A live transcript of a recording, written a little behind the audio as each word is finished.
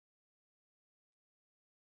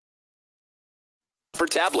for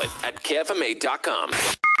tablet at KFMA.com.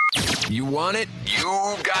 You want it? You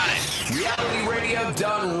got it. Reality radio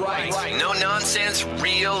done right. No nonsense,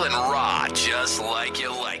 real and raw, just like you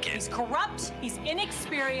like it. He's corrupt, he's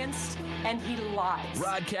inexperienced, and he lies.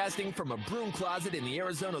 Broadcasting from a broom closet in the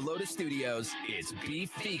Arizona Lotus Studios, it's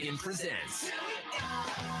Beef Vegan Presents.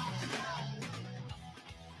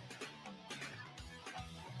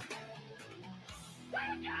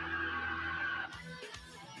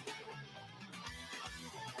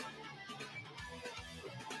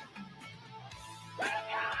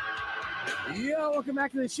 Yo, welcome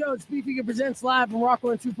back to the show. It's Beef Vegan Presents live from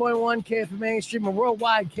Rockland 2.1 KFMA, streaming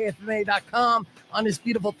worldwide, KFMA.com on this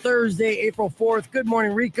beautiful Thursday, April 4th. Good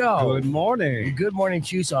morning, Rico. Good morning. Good morning,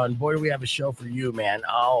 Tucson. Boy, do we have a show for you, man.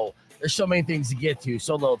 Oh, there's so many things to get to,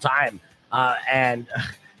 so little time. And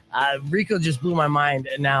Rico just blew my mind.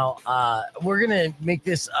 Now, we're going to make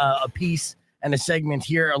this a piece and a segment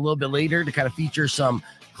here a little bit later to kind of feature some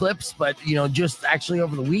clips, but just actually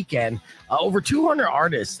over the weekend, over 200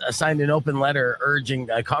 artists signed an open letter urging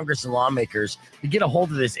Congress and lawmakers to get a hold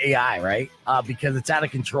of this AI, right? Because it's out of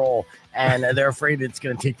control and they're afraid it's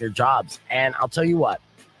going to take their jobs. And I'll tell you what,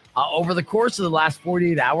 over the course of the last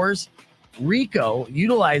 48 hours, Rico,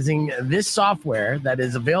 utilizing this software that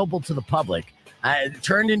is available to the public,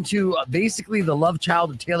 turned into basically the love child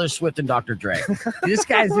of Taylor Swift and Dr. Dre. This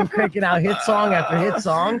guy's been cranking out hit song after hit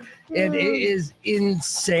song, and it is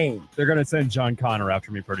insane. They're going to send John Connor after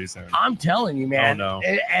me pretty soon. I'm telling you, man. Oh,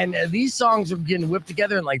 no. And these songs are getting whipped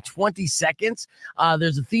together in like 20 seconds.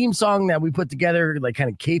 There's a theme song that we put together, like kind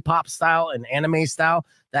of K-pop style and anime style,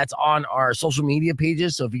 that's on our social media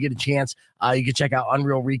pages. So if you get a chance, you can check out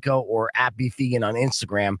Unreal Rico or at Beef Vegan on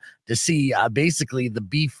Instagram to see basically the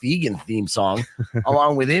Beef Vegan theme song,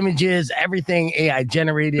 along with images, everything AI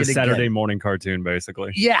generated. The Saturday morning cartoon,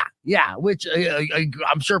 basically. Yeah, which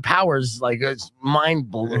I'm sure Powers it's mind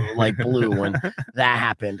blew when that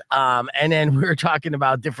happened. And then we were talking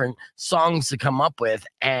about different songs to come up with,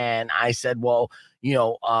 and I said, well,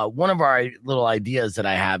 one of our little ideas that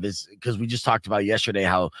I have is, because we just talked about yesterday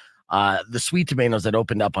how the Sweet Tomatoes that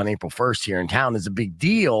opened up on April 1st here in town is a big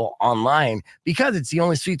deal online because it's the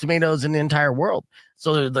only Sweet Tomatoes in the entire world.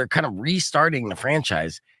 So they're kind of restarting the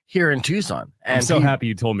franchise here in Tucson. And I'm so happy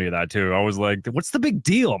you told me that too. I was like, what's the big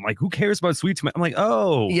deal? I'm like, who cares about Sweet Tomato? I'm like,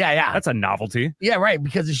 oh, yeah, that's a novelty. Yeah, right.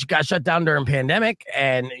 Because it got shut down during pandemic,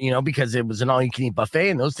 and because it was an all-you-can-eat buffet,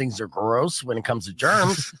 and those things are gross when it comes to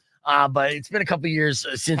germs. But it's been a couple years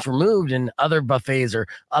since removed, and other buffets are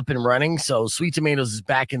up and running. So Sweet Tomatoes is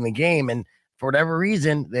back in the game, and for whatever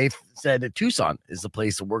reason, they've said that Tucson is the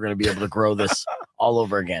place that we're going to be able to grow this all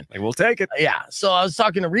over again. Like, we'll take it. Yeah. So I was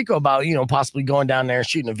talking to Rico about, possibly going down there,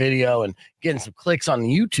 shooting a video and getting some clicks on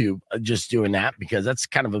YouTube, just doing that, because that's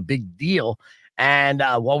kind of a big deal. And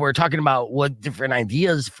while we're talking about what different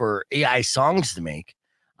ideas for AI songs to make,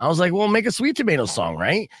 I was like, well, make a Sweet Tomato song,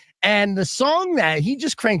 right? And the song that he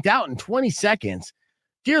just cranked out in 20 seconds,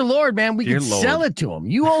 dear Lord, man, we can sell it to him.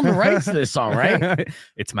 You own the rights to this song, right?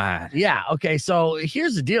 It's mine. Yeah. Okay. So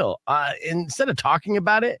here's the deal. Instead of talking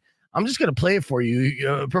about it, I'm just going to play it for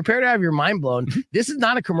you. Prepare to have your mind blown. This is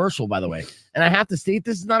not a commercial, by the way. And I have to state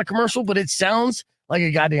this is not a commercial, but it sounds like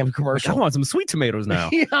a goddamn commercial. I want some Sweet Tomatoes now.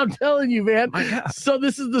 Yeah, I'm telling you, man. So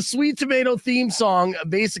this is the Sweet Tomato theme song,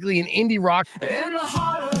 basically an indie rock. In the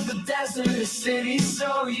heart of the desert, a city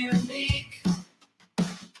so unique.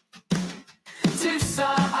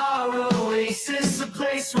 Tucson, our oasis, a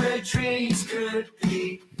place where dreams could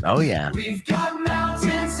be. Oh, yeah. We've got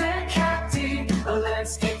mountains and cacti, a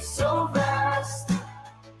landscape so vast.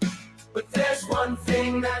 But there's one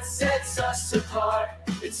thing that sets us apart.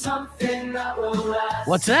 It's something that will last.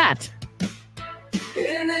 What's that?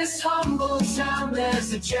 In this humble town,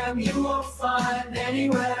 there's a gem you won't find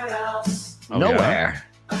anywhere else. Nowhere.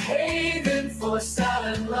 A haven for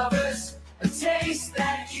salad lovers, a taste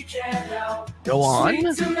that you can't help. Go on.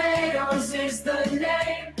 Sweet Tomatoes is the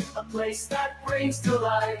name, a place that brings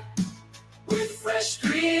delight. With fresh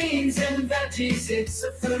greens and veggies, it's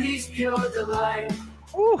a foodie's pure delight.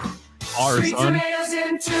 Ooh. Sweet Tomatoes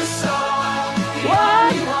in Tucson.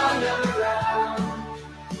 What? You wander around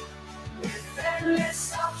with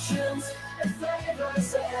endless options and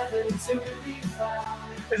flavors of heaven to be found.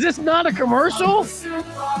 Is this not a commercial? Soup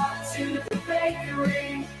to the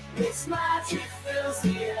bakery, its magic fills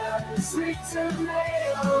the air. Sweet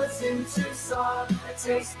Tomatoes in Tucson, a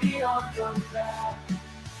taste beyond compare.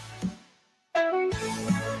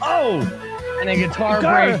 Oh, and a guitar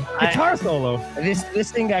break. Guitar solo.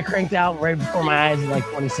 This thing got cranked out right before my eyes in like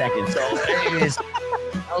 20 seconds. So it is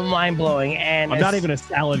mind blowing. And I'm not even a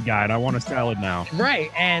salad guy, and I want a salad now.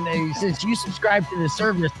 Right. And since you subscribe to the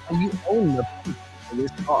service, you own the for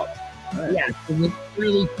this song. Right. Yeah, so we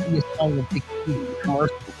really see a song with big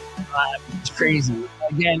commercial. It's crazy.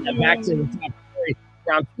 Again, back to the top story.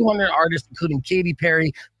 Around 200 artists, including Katy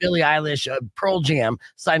Perry, Billie Eilish, Pearl Jam,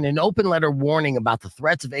 signed an open letter warning about the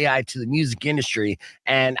threats of AI to the music industry.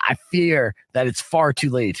 And I fear that it's far too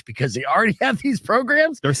late because they already have these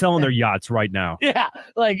programs. They're selling their yachts right now. Yeah.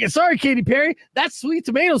 Like, sorry, Katy Perry, that Sweet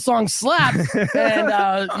Tomato song slaps.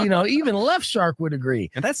 And, even Left Shark would agree.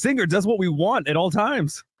 And that singer does what we want at all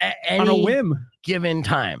times. On a whim. Given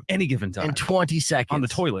time. Any given time. In 20 seconds. On the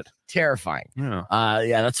toilet. Terrifying. Yeah.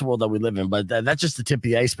 That's the world that we live in. But that's just the tip of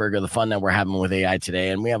the iceberg of the fun that we're having with AI today.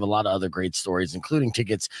 And we have a lot of other great stories, including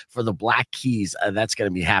tickets for the Black Keys. That's going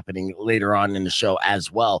to be happening later on in the show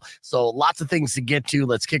as well. So lots of things to get to.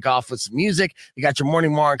 Let's kick off with some music. You got your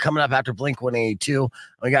morning morning coming up after Blink 182.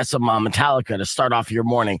 We got some Metallica to start off your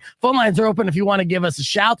morning. Phone lines are open if you want to give us a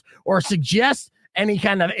shout or suggest any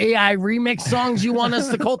kind of AI remix songs you want us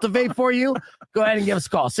to cultivate for you. Go ahead and give us a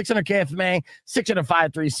call. 600 KFMA,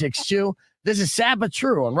 600-5362. This is Sad But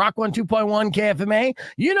True on Rock 102.1 KFMA.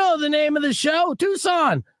 You know the name of the show,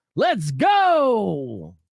 Tucson. Let's go.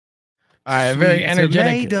 All right, very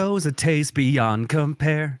energetic. Tomatoes, a taste beyond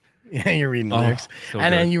compare. Yeah, you're reading the lyrics. So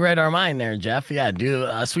and then you read our mind there, Jeff. Yeah, do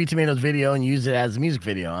a Sweet Tomatoes video and use it as a music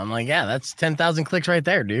video. I'm like, yeah, that's 10,000 clicks right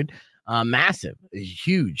there, dude. Massive,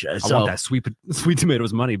 huge. I want that sweet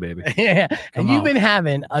tomatoes money, baby. Yeah, and you've been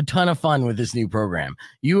having a ton of fun with this new program.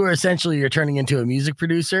 You're turning into a music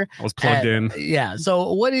producer. I was plugged in. Yeah.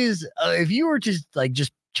 So, what is if you were to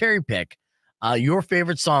just cherry pick your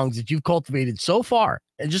favorite songs that you've cultivated so far,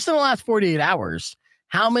 and just in the last 48 hours?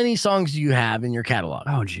 How many songs do you have in your catalog?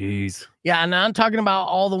 Oh, geez. Yeah, and I'm talking about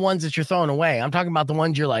all the ones that you're throwing away. I'm talking about the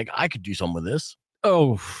ones you're like, I could do something with this.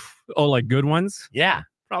 Oh, like good ones? Yeah.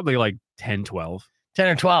 Probably like 10, 12. 10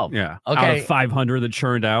 or 12. Yeah. Okay. Out of 500 that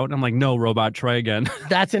churned out. I'm like, no, robot, try again.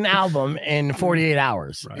 That's an album in 48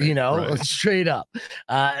 hours, right. Straight up.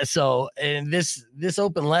 So in this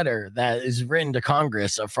open letter that is written to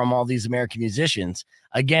Congress from all these American musicians,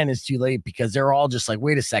 again, is too late because they're all just like,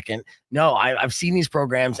 wait a second. No, I've seen these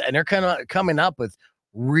programs and they're kind of coming up with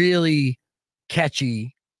really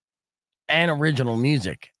catchy and original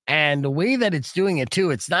music. And the way that it's doing it too,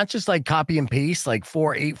 it's not just like copy and paste, like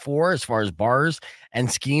 4/8/4 as far as bars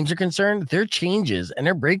and schemes are concerned. Their changes and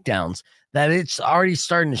their breakdowns that it's already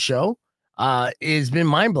starting to show has been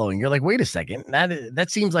mind blowing. You're like, wait a second, that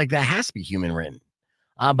seems like that has to be human written.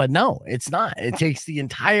 But no, it's not. It takes the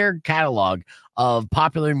entire catalog of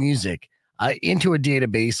popular music into a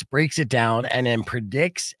database, breaks it down, and then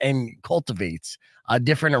predicts and cultivates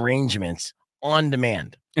different arrangements on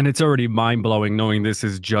demand. And it's already mind-blowing knowing this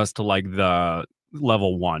is just like the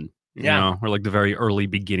level 1, you know, or like the very early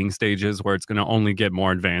beginning stages where it's going to only get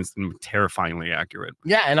more advanced and terrifyingly accurate.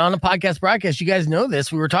 Yeah, and on the podcast broadcast, you guys know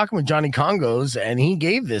this. We were talking with Johnny Congos, and he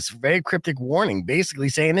gave this very cryptic warning, basically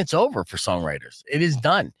saying it's over for songwriters. It is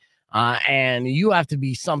done. And you have to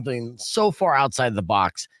be something so far outside the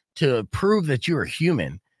box to prove that you are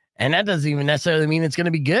human. And that doesn't even necessarily mean it's going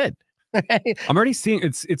to be good. I'm already seeing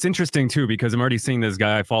it's interesting too, because I'm already seeing this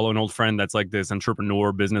guy. I follow an old friend that's like this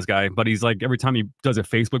entrepreneur business guy, but he's like, every time he does a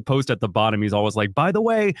Facebook post at the bottom, he's always like, by the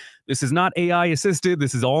way, this is not AI assisted.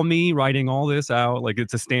 This is all me writing all this out. Like,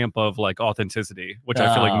 it's a stamp of like authenticity, which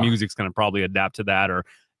I feel like music's going to probably adapt to that, or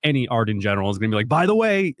any art in general is going to be like, by the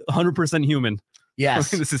way, 100% human.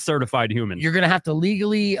 Yes. This is certified human. You're going to have to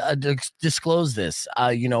legally disclose this,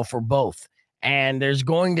 for both. And there's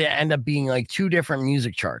going to end up being like 2 different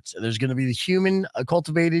music charts. There's going to be the human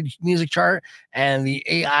cultivated music chart and the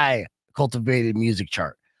AI cultivated music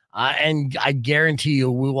chart. And I guarantee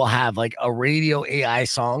you we will have like a radio AI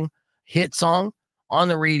hit song on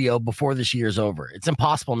the radio before this year's over. It's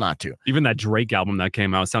impossible not to. Even that Drake album that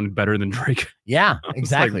came out sounded better than Drake. Yeah,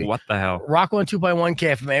 exactly. Like, what the hell? Rock 102.1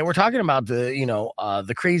 KFMA. We're talking about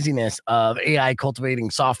the craziness of AI cultivating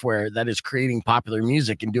software that is creating popular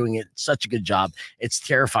music and doing it such a good job. It's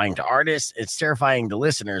terrifying to artists. It's terrifying to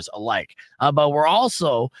listeners alike. But we're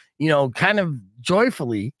also, kind of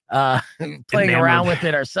joyfully playing around with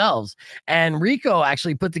it ourselves. And Rico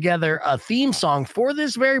actually put together a theme song for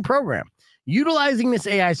this very program, utilizing this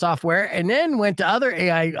AI software, and then went to other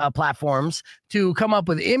AI platforms to come up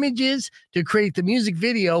with images to create the music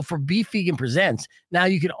video for Beef Vegan Presents. Now,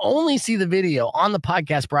 you can only see the video on the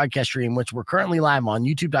podcast broadcast stream, which we're currently live on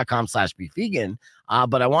youtube.com/beefvegan.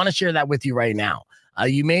 But I want to share that with you right now.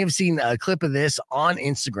 You may have seen a clip of this on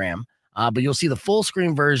Instagram, but you'll see the full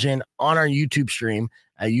screen version on our YouTube stream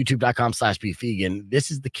at youtube.com/beefvegan. This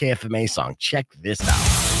is the KFMA song. Check this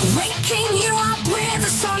out. Waking you up with a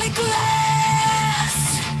sonic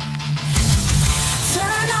blast.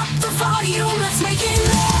 Turn up the volume. volume, let's make it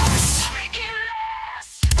last.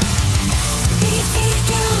 Beat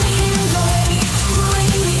doing the way,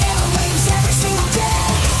 ruining the airwaves every single day.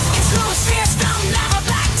 It's no fierce, they'll never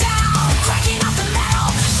back down. Cracking up the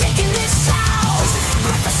metal, shaking this town.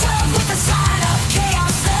 Breakfast served with a side of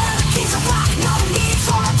chaos. The kings of rock, no need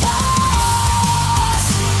for applause.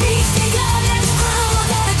 Beat vegan and crew,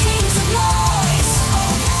 they're the kings of noise.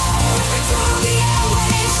 Ripping through the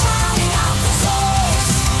airwaves, drowning out the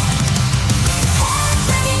source. Head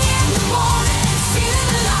ringing in the morning,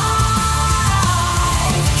 feeling alive.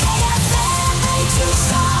 KFM made to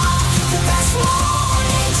stop the best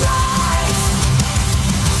morning drive.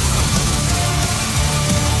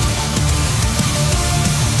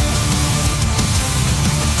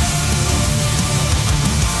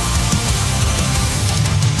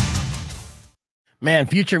 Man,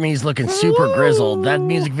 future me's looking super grizzled. That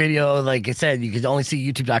music video, like I said, you can only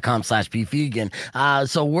see youtube.com/beefvegan.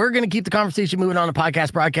 So we're going to keep the conversation moving on the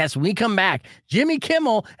podcast broadcast. When we come back, Jimmy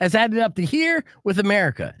Kimmel has added up to here with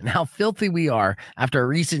America and how filthy we are after a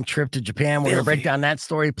recent trip to Japan. We're going to break down that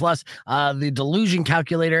story. Plus, the delusion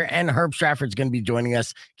calculator and Herb Stratford is going to be joining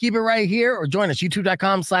us. Keep it right here or join us,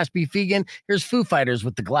 youtube.com/beefvegan. Here's Foo Fighters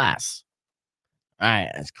with The Glass. All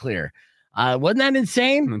right, that's clear. Wasn't that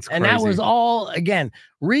insane? That's and that crazy. was all, again,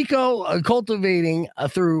 Rico cultivating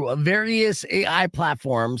through various AI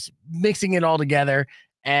platforms, mixing it all together,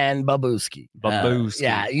 and Babuski.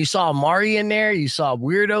 Yeah, you saw Mari in there. You saw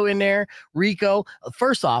Weirdo in there. Rico.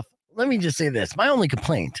 First off, let me just say this. My only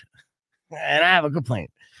complaint, and I have a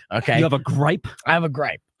complaint, okay? You have a gripe? I have a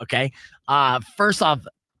gripe, okay? First off,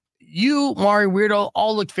 you, Mari, Weirdo,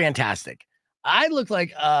 all looked fantastic. I look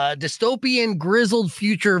like a dystopian, grizzled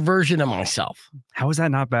future version of myself. How is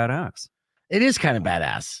that not badass? It is kind of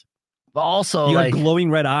badass, but also You like had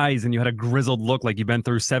glowing red eyes and you had a grizzled look like you've been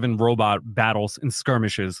through 7 robot battles and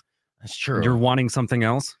skirmishes. that's true. You're wanting something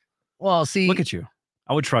else? Well, see, Look at you.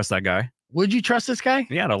 I would trust that guy. would you trust this guy?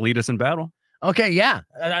 Yeah, to lead us in battle. Okay, yeah.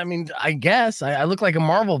 I mean, I guess I look like a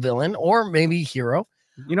Marvel villain or maybe hero.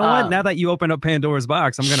 You know what? Now that you open up Pandora's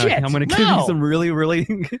box, I'm gonna shit, give you no. some really, really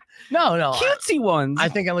No, cutesy ones. I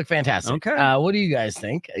think I look fantastic. Okay. What do you guys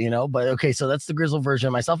think? But okay, so that's the grizzled version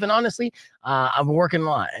of myself. And honestly, I've been working a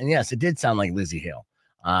lot. And yes, it did sound like Lizzie Hale.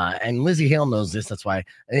 And Lizzie Hale knows this. That's why.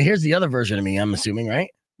 And here's the other version of me, I'm assuming,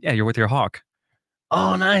 right? Yeah, you're with your hawk.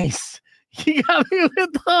 Oh, nice. You got me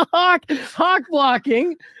with the hawk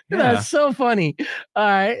blocking. Yeah. That's so funny. All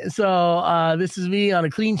right. So this is me on a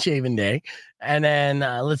clean shaven day. And then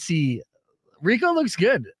let's see. Rico looks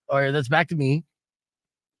good. Or that's back to me.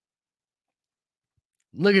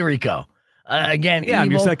 Look at Rico. Again, Yeah,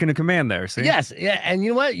 I'm your evil. second in command there. See? Yes. Yeah. And you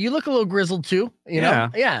know what? You look a little grizzled too. Yeah.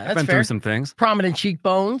 I've That's been fair. through some things. Prominent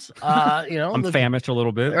cheekbones. I'm look famished a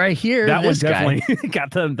little bit. right here. That was this guy. definitely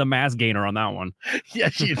got the mass gainer on that one.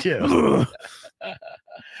 Yes, you do.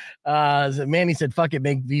 So Manny said, fuck it,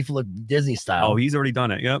 make beef look Disney style. Oh, he's already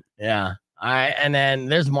done it. Yep. Yeah. All right. And then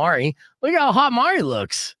there's Mari. Look how hot Mari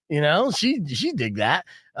looks. She dig that.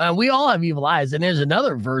 We all have evil eyes. And there's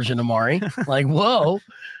another version of Mari. Like, whoa.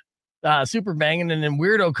 Super banging. And then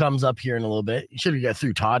Weirdo comes up here in a little bit. You should have got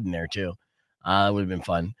through Todd in there too. That would have been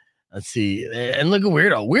fun. Let's see. And look at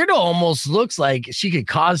Weirdo. Weirdo almost looks like she could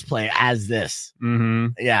cosplay as this.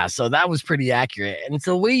 Mm-hmm. Yeah, so that was pretty accurate. And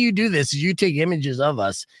so the way you do this is you take images of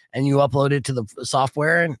us and you upload it to the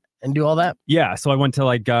software and do all that. Yeah, so I went to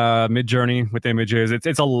like Mid-Journey with images.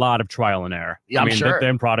 It's a lot of trial and error. Yeah, I'm sure.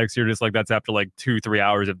 Them products, you're just like, that's after like 2-3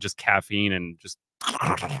 hours of just caffeine and just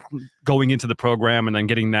going into the program and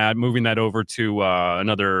then moving that over to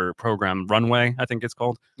another program, Runway, I think it's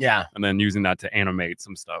called. Yeah. And then using that to animate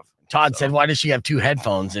some stuff. Todd said, why does she have 2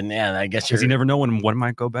 headphones? And yeah, I guess Because you never know when one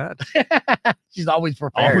might go bad. she's always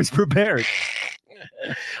prepared. Always prepared.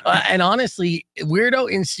 And honestly, Weirdo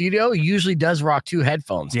in studio usually does rock 2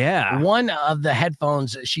 headphones. Yeah. One of the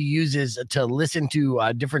headphones she uses to listen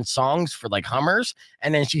to different songs for like Hummers,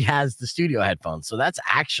 and then she has the studio headphones. So that's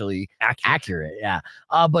actually accurate. Yeah.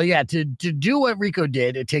 But yeah, to do what Rico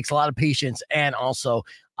did, it takes a lot of patience, and also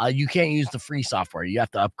you can't use the free software. You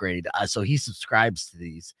have to upgrade. So he subscribes to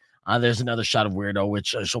these. There's another shot of Weirdo,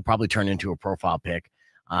 which she'll probably turn into a profile pic.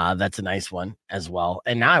 That's a nice one as well.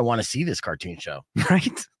 And now I want to see this cartoon show.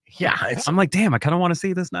 Right? Yeah. I'm like, damn, I kind of want to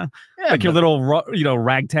see this now. Yeah, like your little,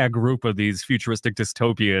 ragtag group of these futuristic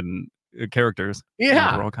dystopian characters.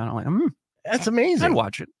 Yeah. We're all kind of like, that's amazing. I'd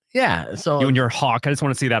watch it. Yeah. So You and your hawk. I just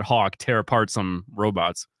want to see that hawk tear apart some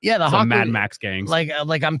robots. yeah, the Some hawk Mad Max gangs. like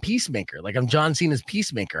I'm Peacemaker. Like I'm John Cena's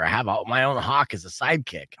Peacemaker. I have my own hawk as a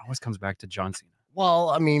sidekick. Always comes back to John Cena. Well,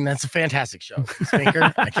 I mean, that's a fantastic show.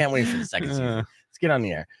 Peacemaker. I can't wait for the second season. It's get on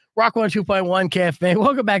the air. Rock 102.1 KFA.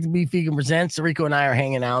 Welcome back to Beef Vegan Presents. Rico and I are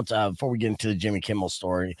hanging out before we get into the Jimmy Kimmel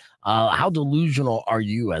story. How delusional are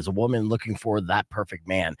you as a woman looking for that perfect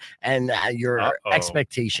man and your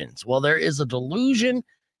expectations? Well, there is a delusion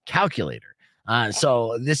calculator.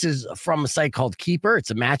 So this is from a site called Keeper.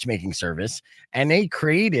 It's a matchmaking service, and they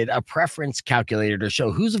created a preference calculator to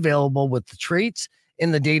show who's available with the traits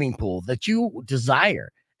in the dating pool that you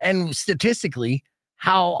desire. And statistically,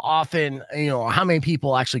 how often, how many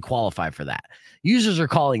people actually qualify for that. Users are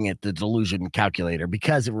calling it the delusion calculator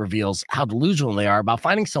because it reveals how delusional they are about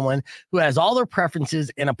finding someone who has all their preferences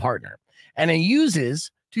in a partner. And it uses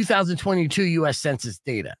 2022 U.S. Census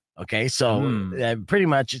data. Okay, so pretty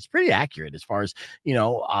much it's pretty accurate as far as,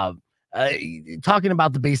 talking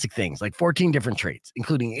about the basic things like 14 different traits,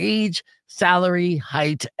 including age, salary,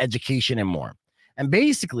 height, education, and more. And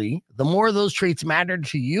basically, the more of those traits matter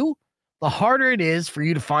to you, the harder it is for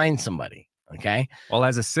you to find somebody. Okay. Well,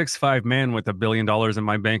 as a 6'5" man with $1 billion in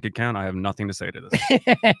my bank account, I have nothing to say to this.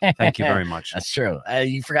 Thank you very much. That's true.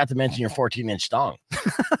 You forgot to mention your 14-inch thong.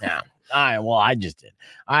 Yeah. All right. Well, I just did.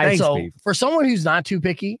 All right. Thanks, so Steve. For someone who's not too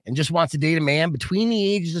picky and just wants to date a man between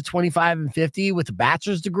the ages of 25 and 50 with a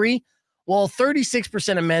bachelor's degree, well,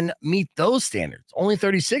 36% of men meet those standards. Only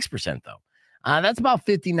 36%, though. That's about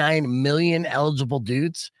 59 million eligible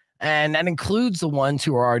dudes. And that includes the ones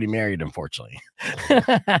who are already married, unfortunately.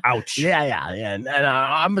 Ouch. Yeah. And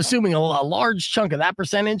I'm assuming a large chunk of that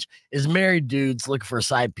percentage is married dudes looking for a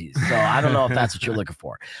side piece. So I don't know if that's what you're looking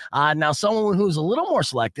for. Now, someone who's a little more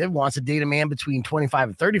selective wants to date a man between 25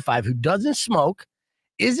 and 35 who doesn't smoke,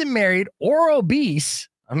 isn't married, or obese.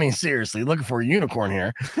 I mean, seriously, looking for a unicorn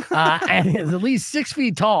here, and is at least 6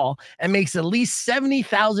 feet tall and makes at least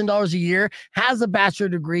 $70,000 a year, has a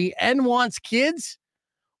bachelor's degree, and wants kids.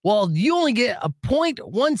 Well, you only get a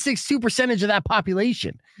 0.162% of that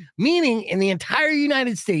population, meaning in the entire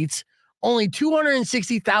United States, only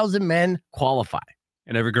 260,000 men qualify.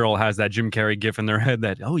 And every girl has that Jim Carrey gif in their head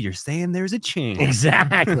that, oh, you're saying there's a chance.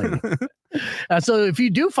 Exactly. So if you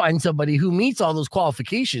do find somebody who meets all those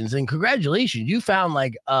qualifications, then congratulations, you found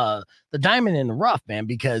like the diamond in the rough, man,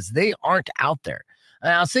 because they aren't out there.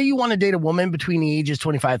 Now, say you want to date a woman between the ages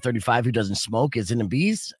 25 and 35 who doesn't smoke, isn't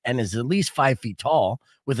obese, and is at least 5 feet tall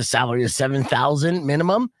with a salary of $7,000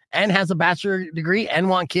 minimum and has a bachelor's degree and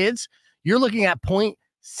want kids, you're looking at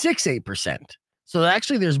 0.68%. So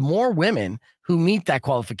actually, there's more women who meet that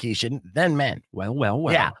qualification than men. Well.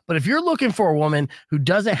 Yeah, but if you're looking for a woman who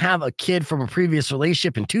doesn't have a kid from a previous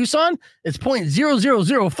relationship in Tucson, it's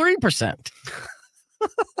 0.0003%.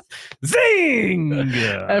 Zing!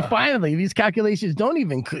 And finally, these calculations don't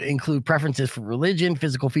even include preferences for religion,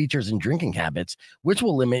 physical features, and drinking habits, which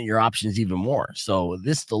will limit your options even more. So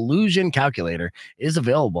this delusion calculator is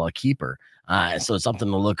available at Keeper. So it's something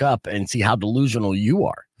to look up and see how delusional you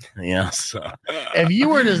are. Yeah. So if you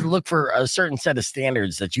were to look for a certain set of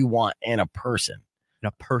standards that you want in a person.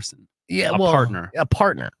 Yeah, A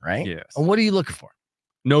partner, right? Yes. And what are you looking for?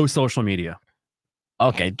 No social media.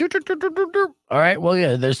 Okay. All right. Well,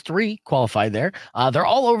 yeah, there's 3 qualified there. They're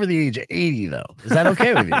all over the age of 80, though. Is that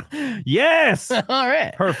okay with you? Yes. All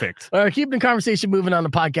right. Perfect. All right. Keeping the conversation moving on the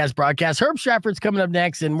podcast broadcast. Herb Stratford's coming up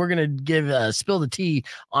next, and we're going to give spill the tea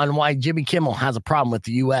on why Jimmy Kimmel has a problem with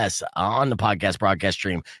the U.S. On the podcast broadcast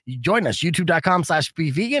stream. You join us,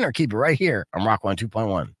 youtube.com/beefvegan, or keep it right here on Rock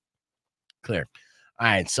 102.1. Clear. All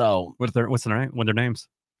right. So What are their names?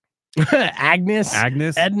 Agnes,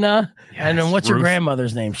 Edna, yes. and then what's your Ruth.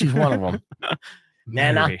 grandmother's name? She's one of them.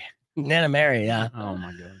 Nana Mary. Yeah. Oh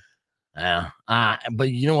my god. Yeah.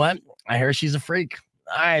 But you know what? I hear she's a freak.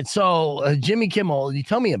 All right. So Jimmy Kimmel, you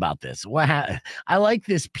tell me about this. I like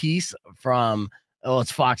this piece from. Oh,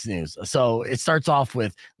 it's Fox News. So it starts off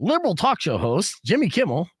with liberal talk show host Jimmy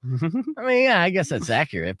Kimmel. I mean, yeah, I guess that's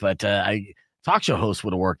accurate, but talk show host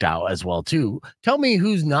would have worked out as well too. Tell me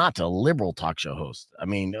who's not a liberal talk show host. I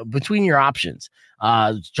mean, between your options,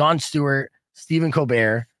 Jon Stewart, Stephen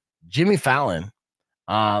Colbert, Jimmy Fallon,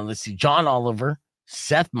 let's see, John Oliver,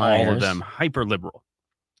 Seth Meyers. All of them hyper liberal.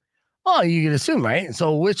 Oh, you can assume, right?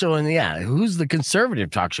 So which one? Yeah, who's the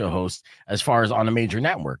conservative talk show host as far as on a major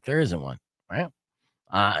network? There isn't one, right?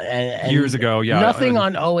 And Years ago, yeah. Nothing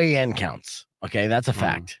on OAN counts. Okay, that's a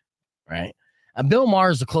fact, right? Bill Maher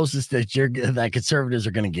is the closest that conservatives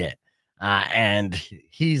are going to get, and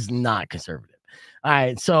he's not conservative. All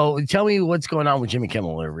right, so tell me what's going on with Jimmy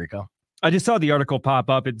Kimmel there, Rico. I just saw the article pop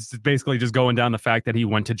up. It's basically just going down the fact that he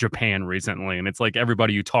went to Japan recently, and it's like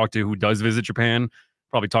everybody you talk to who does visit Japan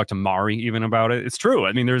probably talk to Mari even about it. It's true.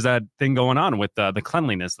 I mean, there's that thing going on with the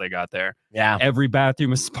cleanliness they got there. Yeah, every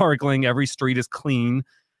bathroom is sparkling, every street is clean.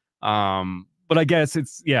 But But I guess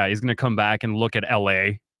he's going to come back and look at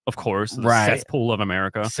LA, of course, the cesspool of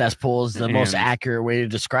America. Cesspool is the most accurate way to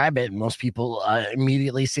describe it. Most people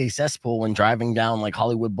immediately say cesspool when driving down like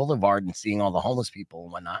Hollywood Boulevard and seeing all the homeless people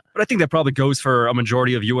and whatnot. But I think that probably goes for a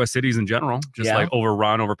majority of U.S. cities in general, just like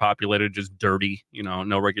overrun, overpopulated, just dirty,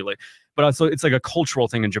 no regulate. But also it's like a cultural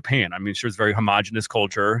thing in Japan. I mean, sure, it's very homogenous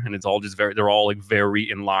culture, and it's all just they're all like very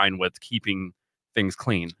in line with keeping things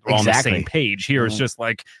clean. We're all on the same page. Here it's just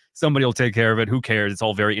like somebody will take care of it. Who cares? It's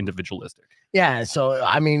all very individualistic. Yeah. So,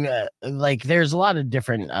 I mean, like there's a lot of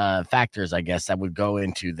different factors, I guess, that would go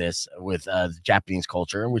into this with Japanese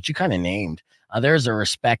culture, which you kind of named. There's a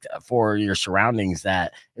respect for your surroundings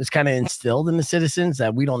that is kind of instilled in the citizens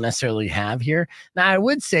that we don't necessarily have here. Now, I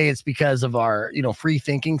would say it's because of our, free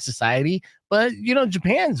thinking society, but,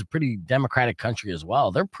 Japan's a pretty democratic country as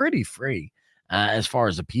well. They're pretty free as far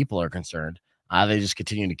as the people are concerned. They just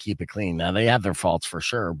continue to keep it clean. Now, they have their faults for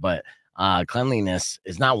sure, but cleanliness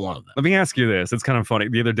is not one of them. Let me ask you this. It's kind of funny.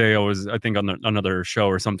 The other day, I think on another show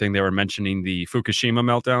or something, they were mentioning the Fukushima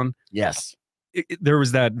meltdown. Yes. There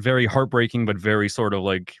was that very heartbreaking but very sort of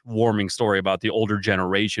like warming story about the older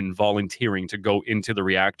generation volunteering to go into the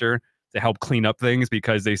reactor to help clean up things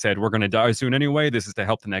because they said, we're going to die soon anyway. This is to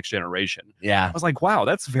help the next generation. Yeah. I was like, wow,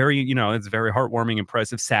 that's very, it's very heartwarming,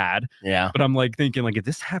 impressive, sad. Yeah. But I'm like thinking, like, if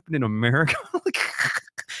this happened in America, like,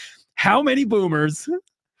 how many boomers?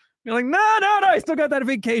 You're like, no, I still got that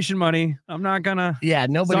vacation money. I'm not gonna. Yeah,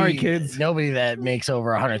 nobody. Sorry, kids. Nobody that makes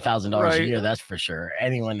over $100,000 a year, that's for sure.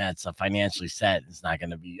 Anyone that's financially set is not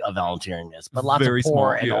going to be volunteering this. But lots of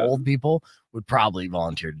poor and old people would probably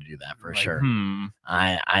volunteer to do that for sure.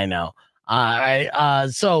 I know. All right.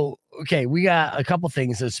 So, okay, we got a couple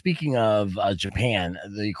things. So speaking of Japan,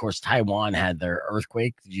 of course, Taiwan had their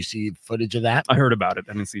earthquake. Did you see footage of that? I heard about it.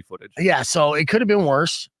 I didn't see footage. Yeah, so it could have been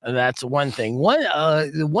worse. That's one thing.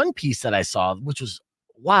 The one piece that I saw, which was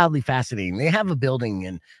wildly fascinating, they have a building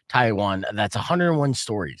in Taiwan that's 101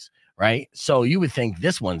 stories, right? So you would think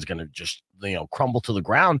this one's going to just crumble to the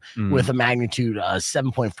ground with a magnitude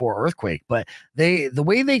 7.4 earthquake. But the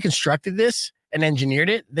way they constructed this and engineered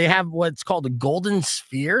it, they have what's called a golden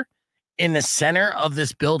sphere in the center of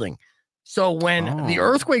this building. So when the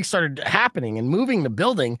earthquake started happening and moving the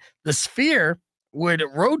building, the sphere would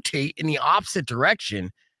rotate in the opposite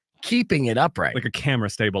direction, keeping it upright. Like a camera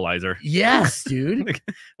stabilizer. Yes, dude.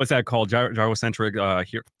 What's that called? Gyrocentric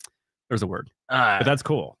here. There's a word. But that's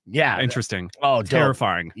cool. Yeah. Interesting. Oh,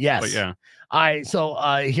 terrifying. Dope. Yes. But yeah. All right. So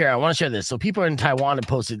here, I want to share this. So people in Taiwan have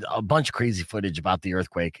posted a bunch of crazy footage about the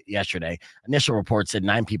earthquake yesterday. Initial reports said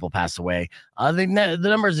 9 people passed away. The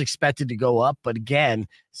number is expected to go up, but again,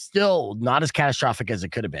 still not as catastrophic as it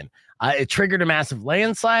could have been. It triggered a massive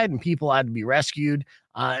landslide and people had to be rescued.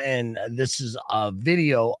 And this is a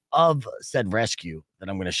video of said rescue that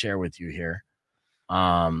I'm going to share with you here,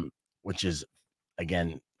 which is,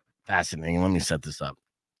 again, fascinating. Let me set this up.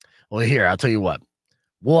 Well, here, I'll tell you what.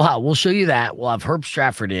 We'll show you that. We'll have Herb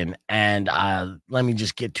Stratford in, and let me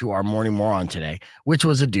just get to our morning moron today, which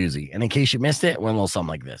was a doozy. And in case you missed it, it went a little something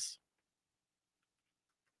like this.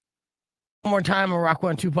 One more time on Rock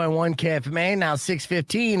 102.1 KFMA, now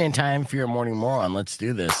 6:15, and time for your morning moron. Let's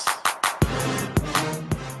do this.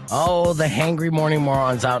 Oh, the hangry morning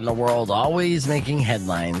morons out in the world, always making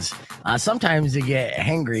headlines. Sometimes they get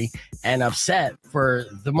hangry and upset for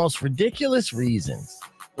the most ridiculous reasons,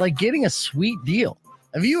 like getting a sweet deal.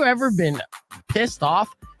 Have you ever been pissed off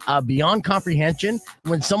beyond comprehension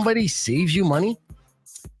when somebody saves you money?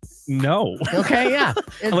 No. Okay, yeah.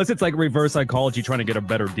 Unless it's like reverse psychology trying to get a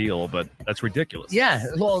better deal, but that's ridiculous. Yeah,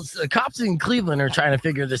 well, the cops in Cleveland are trying to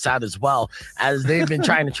figure this out as well, as they've been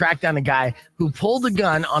trying to track down a guy who pulled a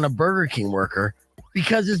gun on a Burger King worker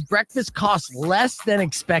because his breakfast cost less than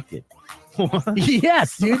expected. What?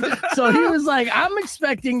 Yes, dude. So he was like, I'm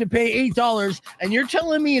expecting to pay $8 and you're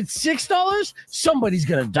telling me it's $6? Somebody's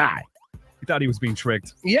going to die. He thought he was being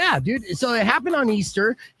tricked. Yeah, dude. So it happened on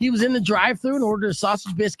Easter. He was in the drive-thru and ordered a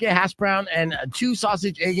sausage biscuit, hash brown, and 2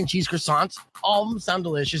 sausage, egg, and cheese croissants. All of them sound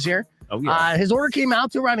delicious here. Oh, yeah. His order came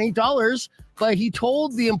out to around $8, but he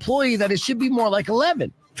told the employee that it should be more like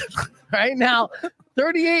 $11. Right now,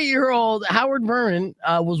 38-year-old Howard Vernon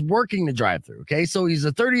was working the drive-thru. Okay, so he's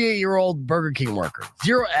a 38-year-old Burger King worker.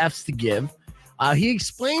 0 Fs to give. He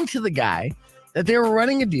explained to the guy that they were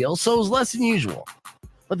running a deal, so it was less than usual.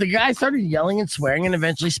 But the guy started yelling and swearing and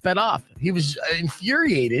eventually sped off. He was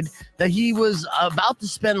infuriated that he was about to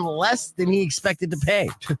spend less than he expected to pay.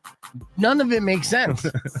 None of it makes sense.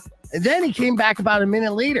 And then he came back about a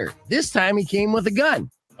minute later. This time he came with a gun.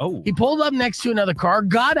 Oh. He pulled up next to another car,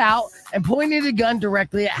 got out, and pointed a gun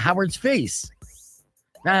directly at Howard's face.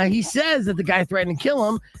 Now, he says that the guy threatened to kill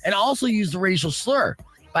him and also used a racial slur.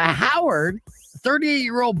 But Howard, a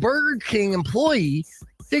 38-year-old Burger King employee,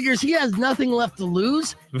 figures he has nothing left to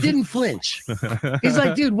lose, didn't flinch. He's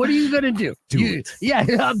like, dude, what are you going to do? Yeah,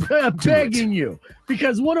 I'm begging you.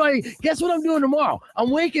 Because guess what I'm doing tomorrow? I'm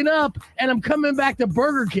waking up and I'm coming back to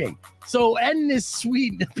Burger King. So ending this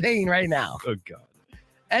sweet pain right now. Oh, God.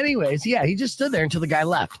 Anyways, yeah, he just stood there until the guy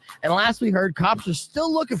left. And last we heard, cops are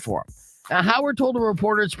still looking for him. Now, Howard told a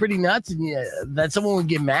reporter it's pretty nuts and that someone would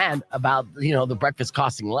get mad about, the breakfast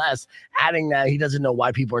costing less, adding that he doesn't know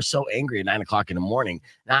why people are so angry at 9 o'clock in the morning.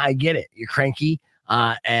 Now, I get it. You're cranky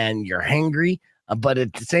and you're hangry, but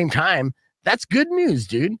at the same time, that's good news,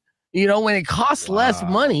 dude. When it costs less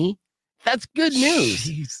money, that's good news.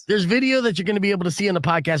 Jeez. There's video that you're going to be able to see on the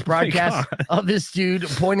podcast broadcast of this dude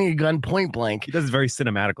pointing a gun point blank. He does it very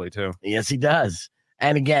cinematically, too. Yes, he does.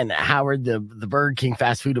 And again, Howard, the Burger King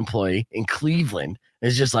fast food employee in Cleveland,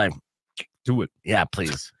 is just like, do it. Yeah,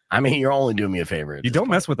 please. I mean, you're only doing me a favor. You don't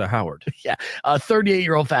mess with a Howard. Yeah. A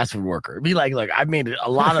 38-year-old fast food worker. Be like, look, I've made a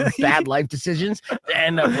lot of bad life decisions to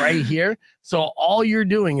end up right here. So all you're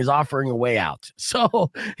doing is offering a way out. So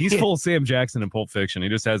he's full Sam Jackson in Pulp Fiction. He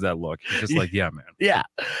just has that look. He's just like, yeah, man. Yeah.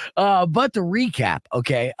 But to recap,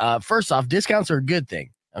 okay, first off, discounts are a good thing.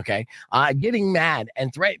 Okay. Getting mad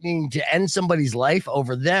and threatening to end somebody's life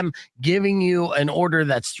over them giving you an order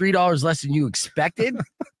that's $3 less than you expected,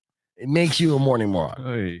 it makes you a morning moron.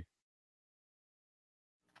 Hey.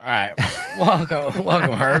 All right.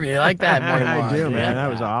 Welcome, Herb. You like that morning moron? I do, man. That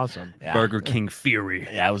was awesome. Yeah. Burger King Fury.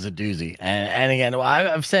 Yeah, it was a doozy. And again,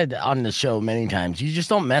 I've said on the show many times, you just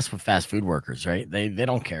don't mess with fast food workers, right? They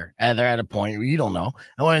don't care. They're at a point where you don't know.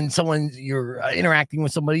 And when you're interacting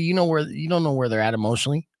with somebody, you don't know where they're at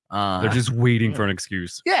emotionally. They're just waiting for an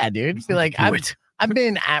excuse. Yeah, dude. Be like, I've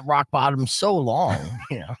been at rock bottom so long,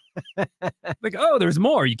 Like, oh, there's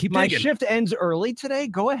more. You keep my digging. shift ends early today.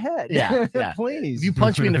 Go ahead. Yeah. Please. If you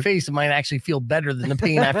punch me in the face, it might actually feel better than the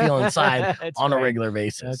pain I feel inside on a regular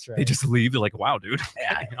basis. That's right. They just leave. They're like, wow, dude.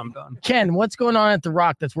 Yeah, I'm done. Ken, what's going on at The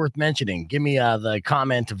Rock that's worth mentioning? Give me the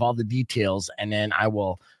comment of all the details, and then I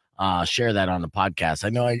will share that on the podcast. I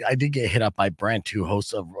know I did get hit up by Brent, who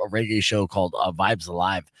hosts a reggae show called Vibes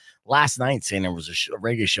Alive, last night, saying there was a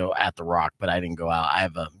reggae show at The Rock, but I didn't go out. I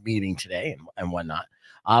have a meeting today and whatnot.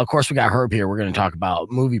 Of course, we got Herb here. We're going to talk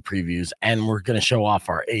about movie previews, and we're going to show off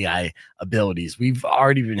our AI abilities. We've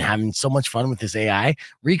already been having so much fun with this AI.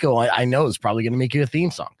 Rico, I know, is probably going to make you a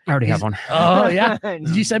theme song. I already have one. Oh, yeah.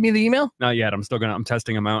 Did you send me the email? Not yet. I'm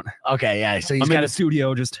testing them out. Okay, yeah. So he's I'm got in the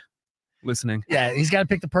studio just listening. Yeah, he's got to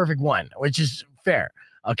pick the perfect one, which is fair.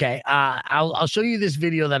 Okay, I'll show you this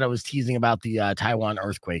video that I was teasing about the Taiwan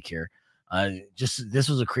earthquake here. This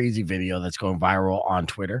was a crazy video that's going viral on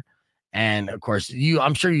Twitter. And of course,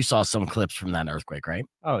 I'm sure you saw some clips from that earthquake, right?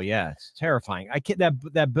 Oh yeah, it's terrifying. I can't.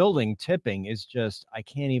 That building tipping is just. I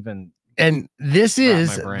can't even. And this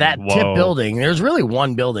is that tip Whoa. building. There's really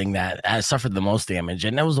one building that has suffered the most damage,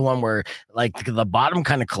 and that was the one where like the bottom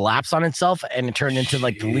kind of collapsed on itself, and it turned into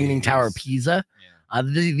like the Leaning Tower of Pisa. Yeah.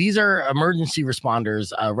 These are emergency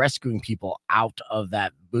responders rescuing people out of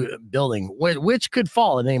that building, which could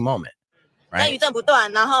fall at any moment. Right? 在余震不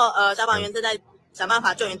断，然后消防员正在想办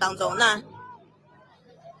法救援当中。那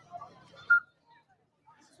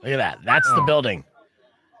Look at that. That's the building.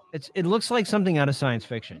 It looks like something out of science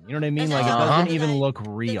fiction. You know what I mean? Like it doesn't even look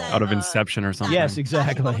real. Out of Inception or something. Yes,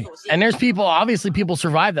 exactly. And there's people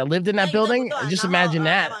survived that lived in that building. Just imagine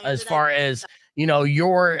that as far as,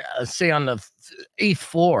 you're say on the 8th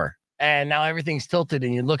floor and now everything's tilted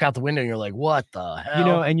and you look out the window and you're like, what the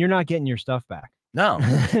hell? And you're not getting your stuff back. No.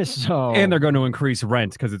 So And they're going to increase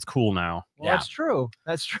rent because it's cool now. Well, that's true.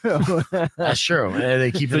 That's true. That's true.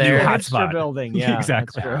 They keep The it new there. Extra building. Yeah,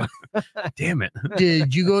 exactly. that's true. Damn it.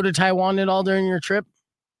 Did you go to Taiwan at all during your trip?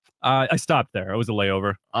 I stopped there. It was a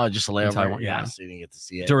layover. Oh, just a layover. Taiwan, Yeah, yeah. so you didn't get to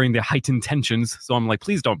see it. During the heightened tensions. So I'm like,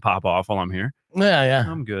 please don't pop off while I'm here. Yeah.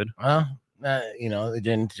 I'm good. Well, it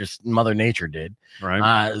didn't. Just Mother Nature did.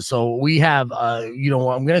 Right. So we have, I'm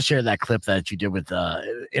going to share that clip that you did with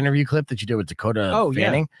interview clip that you did with Dakota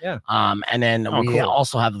Fanning. Yeah. And then we cool.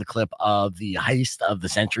 also have the clip of the heist of the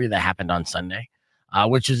century that happened on Sunday,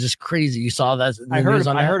 which is just crazy. You saw that? I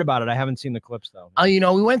heard about it. I haven't seen the clips though.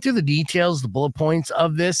 We went through the details, the bullet points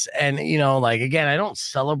of this, and again, I don't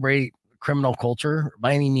celebrate criminal culture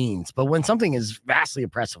by any means, but when something is vastly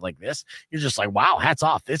oppressive like this, you're just like, wow, hats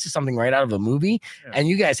off. This is something right out of a movie. Yeah. And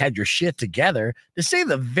you guys had your shit together, to say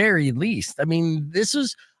the very least. I mean, this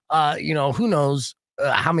is who knows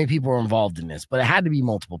how many people were involved in this, but it had to be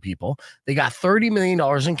multiple people. They got $30 million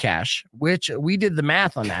in cash, which we did the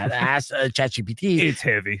math on that. Asked ChatGPT. It's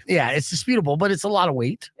heavy. Yeah, it's disputable, but it's a lot of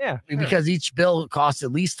weight. Yeah, because each bill costs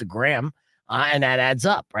at least a gram, and that adds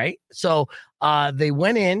up, right? So they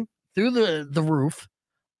went in through the roof,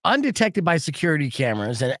 undetected by security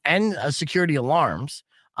cameras and security alarms.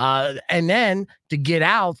 And then to get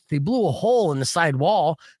out, they blew a hole in the side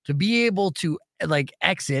wall to be able to like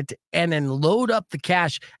exit and then load up the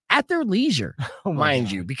cash at their leisure, mind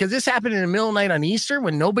you, because this happened in the middle of the night on Easter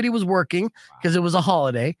when nobody was working because it was a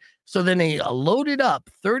holiday. So then they loaded up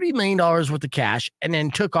 $30 million worth of cash and then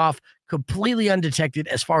took off completely undetected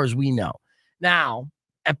as far as we know. Now,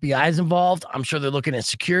 FBI is involved. I'm sure they're looking at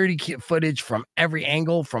security footage from every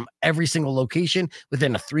angle, from every single location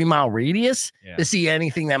within a 3-mile radius to see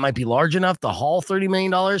anything that might be large enough to haul $30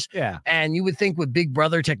 million. Yeah. And you would think with Big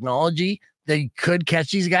Brother technology, they could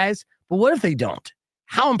catch these guys. But what if they don't?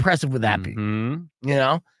 How impressive would that be? You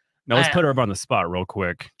know? Now let's put her up on the spot real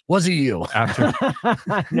quick. Was it you? After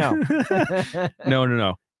No.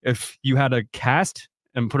 No. If you had a cast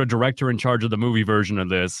and put a director in charge of the movie version of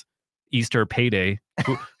this, Easter Payday,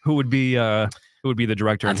 who would be the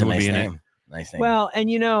director? That's and a who nice would be name. in it? Nice name. Well,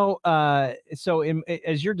 and you know, so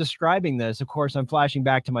as you're describing this, of course, I'm flashing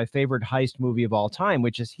back to my favorite heist movie of all time,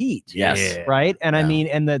 which is Heat. Yes. Yeah. Right. And I mean,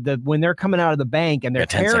 and the when they're coming out of the bank and they're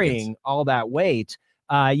 10 carrying seconds. all that weight.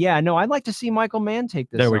 No, I'd like to see Michael Mann take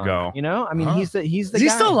this. There we on, go. You know, I mean, he's the Is guy. he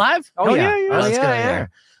still alive? Oh, yeah. Oh, let's go yeah.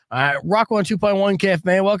 there. All right, Rock 1 2.1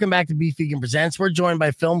 KFMA. Welcome back to Beef Vegan Presents. We're joined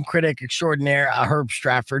by film critic extraordinaire Herb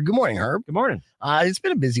Stratford. Good morning, Herb. Good morning. It's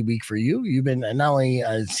been a busy week for you. You've been not only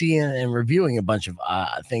seeing and reviewing a bunch of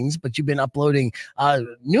things, but you've been uploading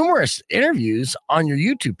numerous interviews on your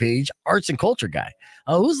YouTube page, Arts and Culture Guy.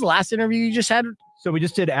 Who's the last interview you just had? So we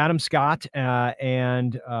just did Adam Scott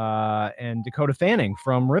and Dakota Fanning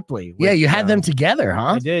from Ripley. Yeah, you had them together,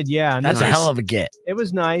 huh? I did, yeah. And That's a nice. hell of a get. It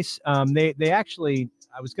was nice. They actually,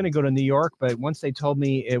 I was going to go to New York, but once they told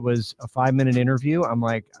me it was a 5-minute interview, I'm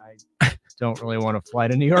like, I don't really want to fly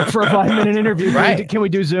to New York for a 5-minute interview. Right. Can we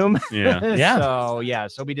do Zoom? Yeah. Yeah.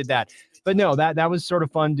 So we did that. But no, that was sort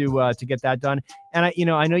of fun to get that done. And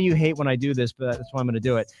I know you hate when I do this, but that's why I'm going to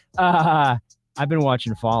do it. I've been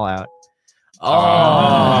watching Fallout.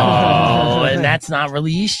 Oh, and that's not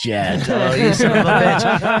released yet. Oh, you son of a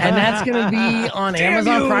bitch. And that's going to be on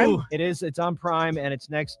Amazon Prime? It is. It's on Prime, and it's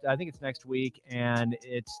I think it's next week, and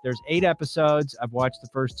there's 8 episodes. I've watched the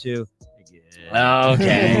first 2.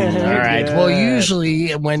 Okay. All right. Good. Well,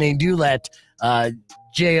 usually when they do let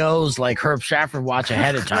JOs like Herb Stratford watch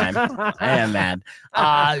ahead of time, I am mad.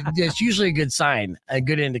 It's usually a good sign, a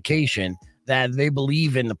good indication that they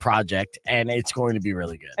believe in the project and it's going to be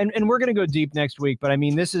really good. And we're going to go deep next week, but I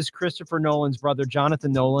mean, this is Christopher Nolan's brother,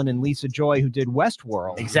 Jonathan Nolan, and Lisa Joy, who did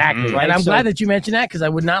Westworld. Exactly. Right? And I'm So- glad that you mentioned that because I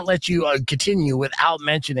would not let you continue without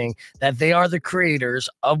mentioning that they are the creators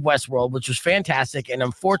of Westworld, which was fantastic. And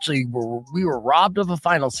unfortunately, we were robbed of a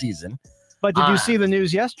final season. But did you see the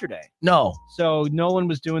news yesterday? No. So Nolan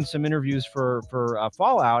was doing some interviews for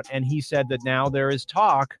Fallout, and he said that now there is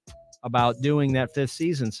talk about doing that 5th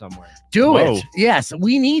season somewhere. Do Whoa. it. Yes,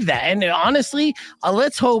 we need that. And honestly,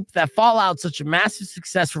 let's hope that Fallout's such a massive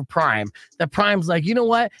success for Prime that Prime's like, you know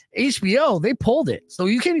what? HBO, they pulled it. So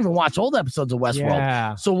you can't even watch old episodes of Westworld.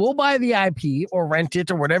 Yeah. So we'll buy the IP or rent it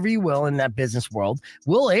or whatever you will in that business world.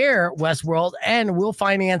 We'll air Westworld and we'll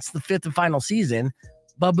finance the 5th and final season.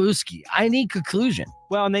 Babuski. I need conclusion.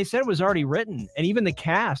 Well, and they said it was already written, and even the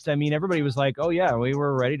cast. I mean, everybody was like, "Oh yeah, we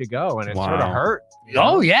were ready to go," and it sort of Wow. hurt.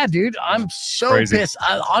 Oh yeah, dude. I'm so Crazy. pissed.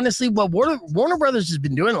 Honestly, what Warner Brothers has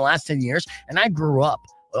been doing the last 10 years, and I grew up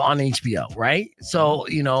on HBO, right? So,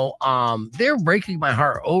 they're breaking my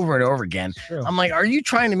heart over and over again. True. I'm like, are you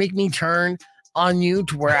trying to make me turn on you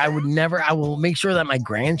to where I will make sure that my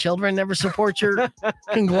grandchildren never support your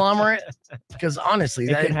conglomerate? Because honestly,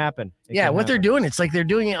 It can happen. It yeah, can what they're happen. doing, it's like they're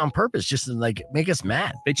doing it on purpose just to like make us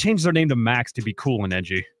mad. They changed their name to Max to be cool and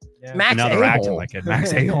edgy. Yeah. Max And now they're acting A-hole. like it.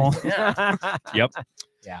 Max A-hole. Yep.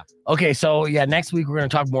 Okay, so yeah, next week we're going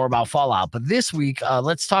to talk more about Fallout, but this week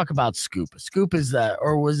let's talk about Scoop. Scoop is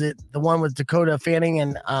or was it the one with Dakota Fanning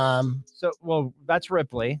and So, well, that's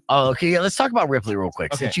Ripley. Oh, okay. Yeah, let's talk about Ripley real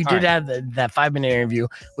quick. Okay, Since you all did have that 5-minute interview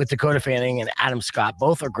with Dakota Fanning and Adam Scott,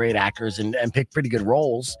 both are great actors and pick pretty good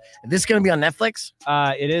roles. This is going to be on Netflix?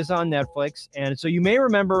 It is on Netflix, and so you may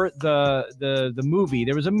remember the movie.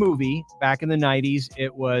 There was a movie back in the 90s.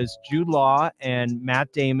 It was Jude Law and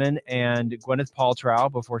Matt Damon and Gwyneth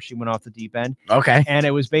Paltrow before she went off the deep end. Okay. And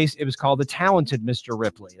it was called The Talented Mr.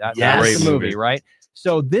 Ripley. That Yes. was the Great movie, movie. right?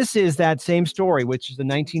 So this is that same story, which is the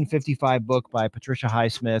 1955 book by Patricia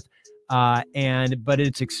Highsmith. but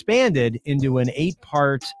it's expanded into an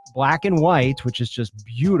 8-part black and white, which is just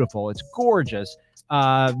beautiful. It's gorgeous.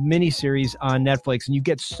 Miniseries on Netflix, and you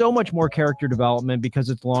get so much more character development because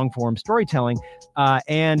it's long form storytelling,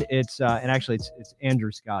 and it's and actually it's Andrew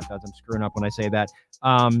Scott. I'm screwing up when I say that.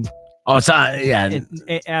 Oh, it's yeah.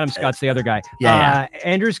 Adam Scott's the other guy. Yeah.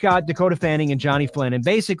 Andrew Scott, Dakota Fanning, and Johnny Flynn, and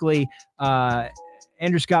basically,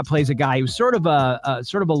 Andrew Scott plays a guy who's sort of a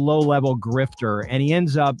low-level grifter, and he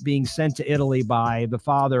ends up being sent to Italy by the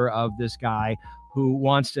father of this guy who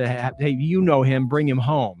wants to have, hey, you know him, bring him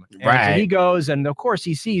home. And right. So he goes, and of course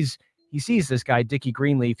he sees this guy, Dickie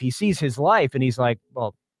Greenleaf. He sees his life, and he's like,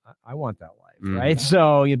 well, I want that life, right?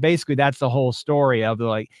 So basically that's the whole story of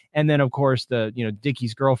and then of course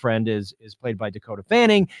Dickie's girlfriend is played by Dakota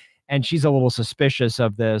Fanning, and she's a little suspicious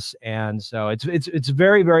of this, and so it's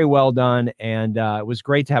very, very well done, and it was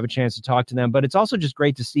great to have a chance to talk to them. But it's also just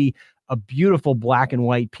great to see a beautiful black and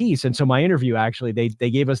white piece. And so my interview, actually, they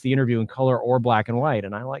gave us the interview in color or black and white,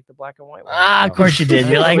 and I like the black and white one. Of course you did.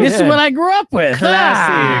 You're like, this is what I grew up with.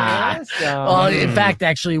 Classic. Well, in fact,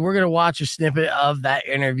 actually, we're going to watch a snippet of that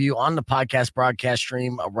interview on the podcast broadcast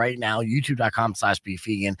stream right now,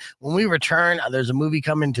 youtube.com/beefvegan. When we return, there's a movie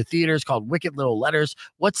coming to theaters called Wicked Little Letters.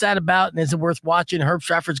 What's that about, and is it worth watching? Herb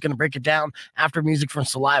Stratford's going to break it down after music from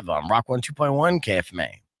Saliva on Rock 102.1 KFMA.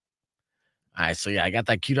 All right, so yeah, I got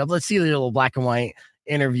that queued up. Let's see the little black and white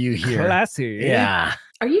interview here. Classy. Yeah.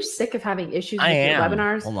 Are you sick of having issues with I your am.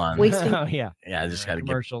 webinars? Hold on. Wasting. Yeah, I just got to get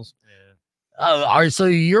commercials. so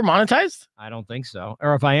you're monetized? I don't think so.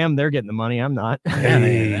 Or if I am, they're getting the money. I'm not.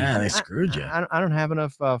 Yeah, they screwed you. I don't have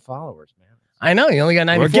enough followers, man. I know, you only got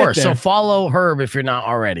 94. We'll So follow Herb if you're not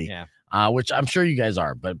already. Yeah. Which I'm sure you guys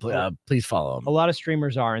are, but please follow him. A lot of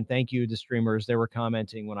streamers are, and thank you to streamers. They were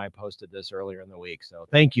commenting when I posted this earlier in the week. So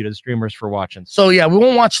thank you to the streamers for watching. So yeah, we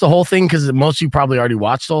won't watch the whole thing because most of you probably already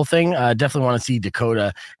watched the whole thing. Definitely want to see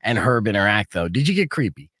Dakota and Herb interact, though. Did you get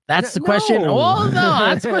creepy? That's the question. Well, no,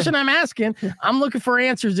 that's the question I'm asking. I'm looking for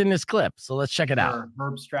answers in this clip. So let's check it out.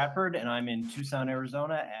 Herb Stratford, and I'm in Tucson,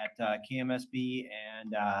 Arizona at KMSB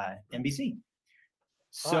and NBC.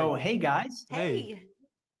 So, hey, guys. Hey.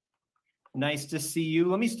 Nice to see you.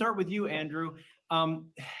 Let me start with you, Andrew. The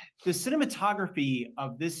cinematography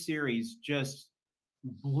of this series just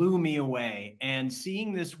blew me away, and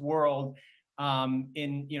seeing this world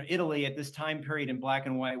in Italy at this time period in black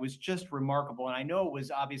and white was just remarkable. And I know it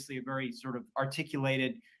was obviously a very sort of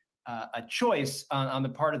articulated a choice on the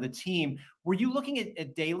part of the team. Were you looking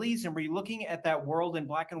at dailies, and were you looking at that world in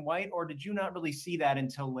black and white, or did you not really see that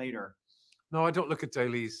until later? No, I don't look at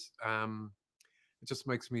dailies. It just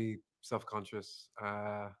makes me self-conscious.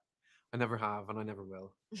 I never have, and I never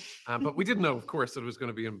will. But we did know, of course, that it was going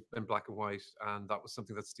to be in black and white, and that was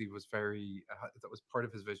something that Steve was very, that was part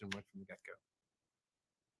of his vision right from the get-go.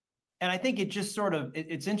 And I think it just sort of,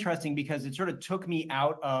 it's interesting because it sort of took me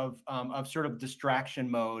out of sort of distraction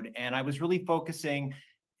mode, and I was really focusing.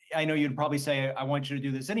 I know you'd probably say, I want you to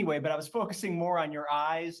do this anyway, but I was focusing more on your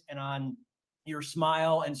eyes and on your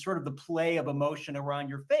smile and sort of the play of emotion around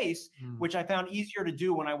your face, which I found easier to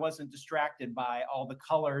do when I wasn't distracted by all the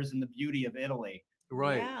colors and the beauty of Italy.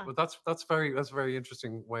 Right. Yeah. Well, that's a very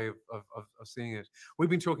interesting way of seeing it. We've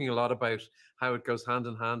been talking a lot about how it goes hand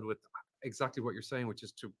in hand with exactly what you're saying, which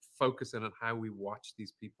is to focus in on how we watch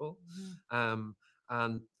these people. And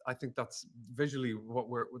I think that's visually what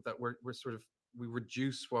we're sort of, we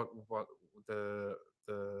reduce what the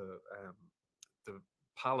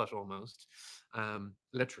palette almost,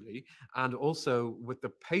 literally, and also with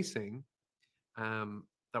the pacing,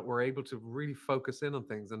 that we're able to really focus in on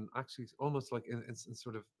things, and actually almost like in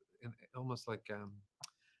almost like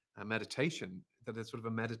a meditation, that it's sort of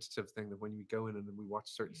a meditative thing, that when we go in and we watch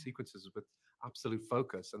certain sequences with absolute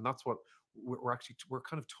focus, and that's what we're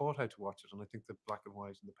kind of taught how to watch it, and I think the black and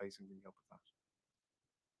white and the pacing really help with that.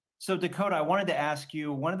 So Dakota, I wanted to ask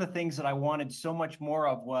you, one of the things that I wanted so much more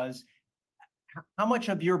of was, how much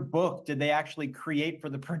of your book did they actually create for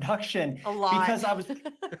the production? A lot. Because I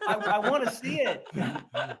want to see it.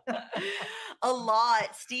 A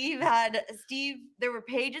lot. Steve, there were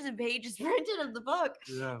pages and pages printed of the book.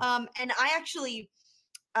 Yeah. And I actually,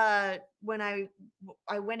 when I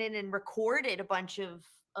went in and recorded a bunch of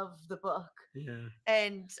the book. Yeah.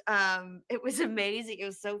 And it was amazing. It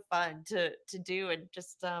was so fun to do, and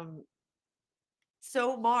just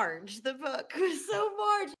so Marge. The book was so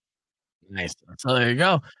Marge. Nice. So there you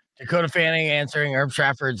go. Dakota Fanning answering Herb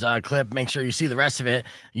Stratford's clip. Make sure you see the rest of it.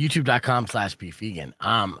 YouTube.com/beefvegan.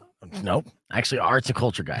 Nope. Actually, arts and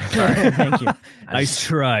culture guy. Thank you. Nice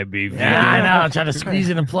try, BV. Yeah, I know. I'm trying to squeeze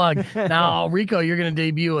in a plug. Now, Rico, you're going to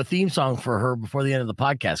debut a theme song for her before the end of the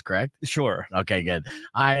podcast, correct? Sure. Okay, good.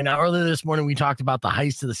 All right. Now, earlier this morning, we talked about the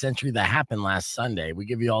heist of the century that happened last Sunday. We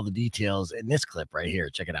give you all the details in this clip right here.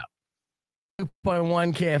 Check it out.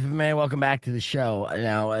 2.1 KFMA, welcome back to the show.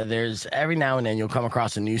 Now, there's every now and then you'll come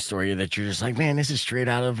across a news story that you're just like, man, this is straight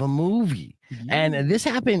out of a movie. And this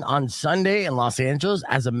happened on Sunday in Los Angeles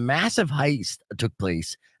as a massive heist took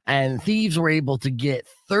place, and thieves were able to get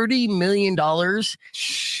 $30 million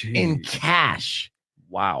in cash.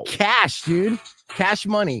 Wow. Cash, dude. Cash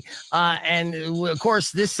money. And of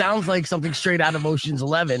course, this sounds like something straight out of Ocean's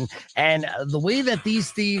 11. And the way that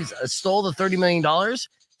these thieves stole the $30 million,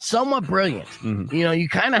 somewhat brilliant. You know, you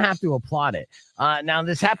kind of have to applaud it. Now,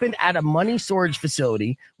 this happened at a money storage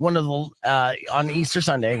facility, one of the on Easter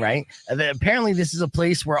Sunday, right? Apparently, this is a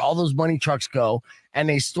place where all those money trucks go and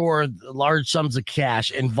they store large sums of cash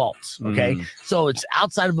in vaults. Okay, so it's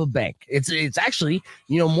outside of a bank. It's actually,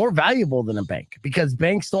 you know, more valuable than a bank because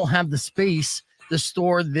banks don't have the space to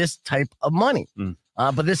store this type of money,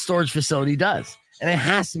 but this storage facility does, and it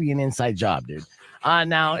has to be an inside job, dude.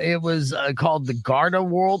 Now, it was called the Garda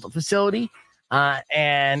World facility,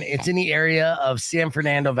 and it's in the area of San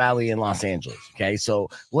Fernando Valley in Los Angeles. Okay, so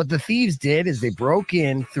what the thieves did is they broke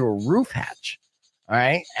in through a roof hatch. All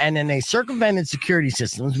right, and then they circumvented security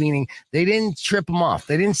systems, meaning they didn't trip them off.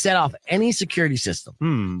 They didn't set off any security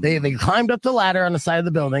system. They climbed up the ladder on the side of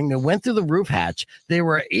the building. They went through the roof hatch. They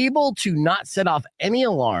were able to not set off any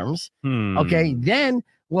alarms. Okay, then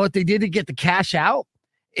what they did to get the cash out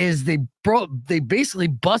is they basically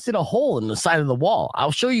busted a hole in the side of the wall.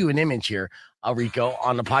 I'll show you an image here, Rico,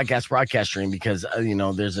 on the podcast broadcast stream because you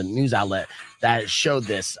know, there's a news outlet that showed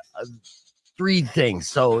this. Three things.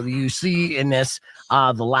 So you see in this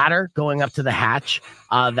the ladder going up to the hatch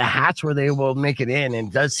where they will make it in, and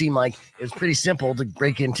it does seem like it's pretty simple to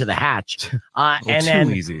break into the hatch. And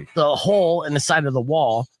then easy. The hole in the side of the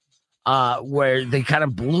wall where they kind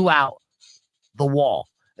of blew out the wall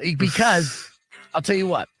because I'll tell you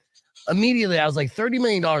what, immediately I was like, $30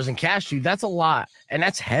 million in cash, dude, that's a lot. And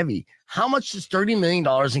that's heavy. How much does $30 million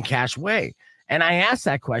in cash weigh? And I asked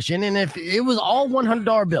that question. And if it was all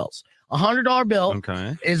 $100 bills, a $100 bill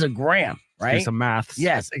is a gram, right? Do some maths.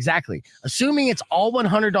 Yes, exactly. Assuming it's all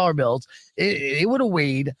 $100 bills, it would have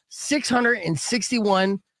weighed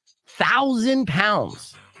 661,000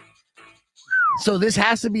 pounds. So this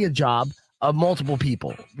has to be a job of multiple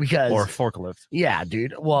people because or a forklift. Yeah,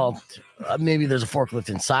 dude. Well, maybe there's a forklift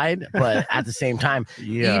inside, but at the same time,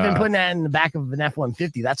 even putting that in the back of an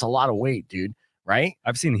F-150, that's a lot of weight, dude. Right?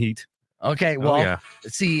 I've seen Heat. Okay, well,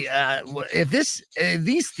 see, if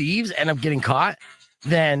these thieves end up getting caught,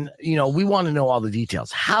 then, you know, we want to know all the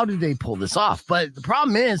details. How did they pull this off? But the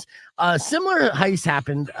problem is, similar heists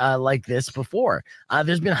happened like this before.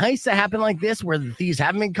 There's been heists that happen like this where the thieves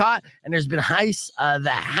haven't been caught, and there's been heists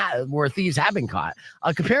where thieves have been caught.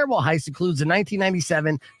 A comparable heist includes the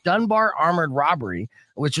 1997 Dunbar armored robbery,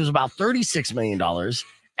 which was about $36 million.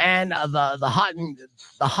 And the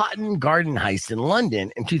Houghton Garden heist in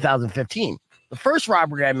London in 2015. The first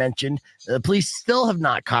robbery I mentioned, the police still have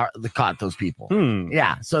not caught those people.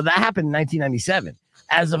 Yeah, so that happened in 1997.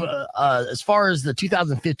 As far as the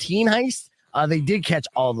 2015 heist, they did catch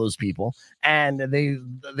all those people, and they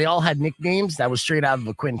all had nicknames that was straight out of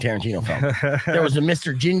a Quentin Tarantino film. There was a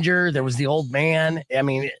Mr. Ginger, there was the old man. I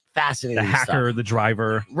mean, fascinating. The hacker, stuff. the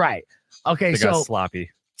driver. Right. Okay, they got sloppy.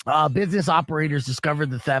 Business operators discovered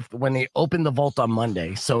the theft when they opened the vault on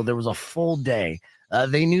Monday. So there was a full day.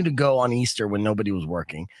 They knew to go on Easter when nobody was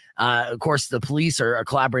working. Of course, the police are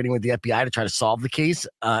collaborating with the FBI to try to solve the case,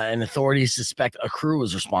 and authorities suspect a crew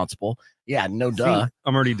was responsible. Yeah, no duh. See,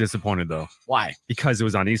 I'm already disappointed, though. Why? Because it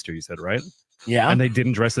was on Easter, you said, right? Yeah. And they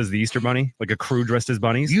didn't dress as the Easter bunny? Like a crew dressed as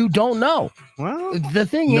bunnies? You don't know. Well, the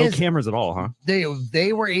thing is... No cameras at all, huh?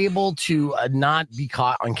 They were able to not be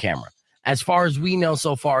caught on camera. As far as we know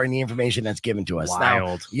so far in the information that's given to us.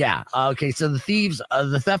 Wild. Now, yeah. Okay. So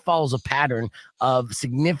the theft follows a pattern of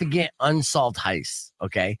significant unsolved heists.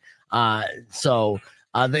 Okay. So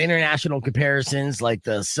the international comparisons, like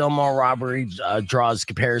the Silmar robbery, draws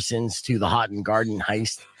comparisons to the Houghton Garden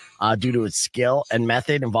heist due to its skill and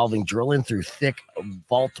method involving drilling through thick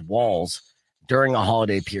vault walls during a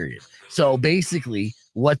holiday period. So basically,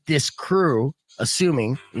 what this crew,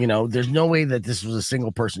 assuming, you know, there's no way that this was a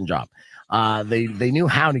single person job. They knew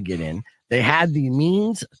how to get in. They had the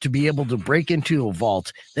means to be able to break into a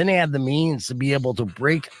vault. Then they had the means to be able to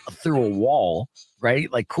break through a wall, right?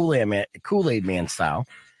 Like Kool-Aid Man style.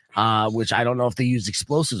 which I don't know if they used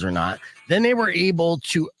explosives or not. Then they were able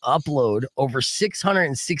to upload over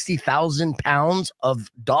 660,000 pounds of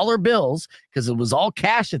dollar bills, because it was all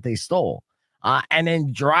cash that they stole, and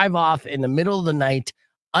then drive off in the middle of the night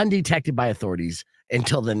undetected by authorities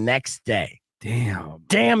until the next day.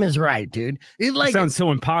 Damn is right, dude. It sounds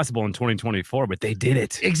so impossible in 2024, but they did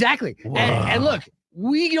it. Exactly. And look,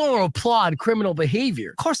 we don't applaud criminal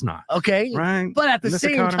behavior. Of course not. Okay. Right. But at the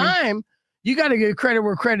same time, you got to give credit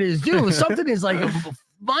where credit is due. If something is like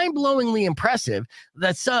mind-blowingly impressive,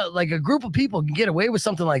 that's like a group of people can get away with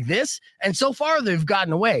something like this. And so far they've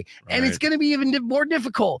gotten away. Right. And it's going to be even more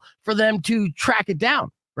difficult for them to track it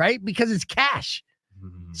down, right? Because it's cash.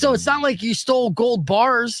 So it's not like you stole gold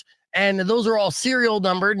bars and those are all serial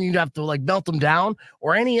numbered and you'd have to like melt them down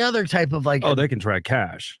or any other type of like. Oh, they can track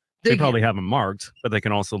cash. They probably have them marked, but they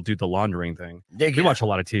can also do the laundering thing. We watch a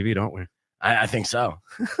lot of TV, don't we? I think so.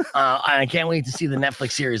 I can't wait to see the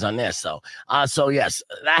Netflix series on this. So yes,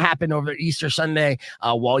 that happened over Easter Sunday.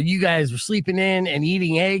 While you guys were sleeping in and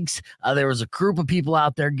eating eggs, there was a group of people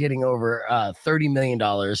out there getting over $30 million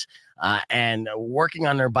and working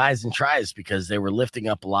on their buys and tries because they were lifting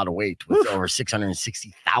up a lot of weight with over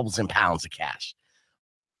 660,000 pounds of cash.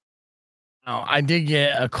 Now, I did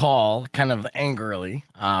get a call kind of angrily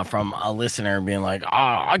from a listener being like,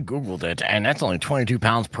 I Googled it, and that's only 22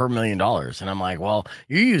 pounds per $1 million. And I'm like, well,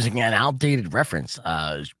 you're using an outdated reference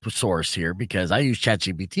source here because I use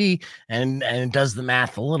ChatGPT and it does the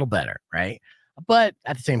math a little better, right? But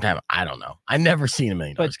at the same time, I don't know. I've never seen $1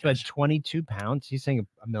 million. But 22 pounds? He's saying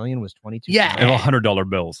 $1 million was 22 Yeah. pounds? $100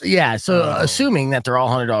 bills. Yeah. So assuming that they're all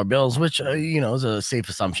 $100 bills, which, is a safe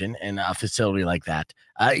assumption in a facility like that,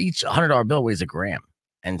 each $100 bill weighs a gram.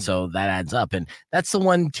 And so that adds up. And that's the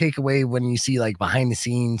one takeaway when you see like behind the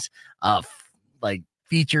scenes, like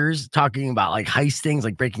features talking about like heist things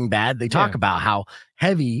like Breaking Bad. They talk about how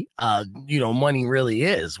heavy, money really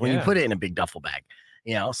is when you put it in a big duffel bag.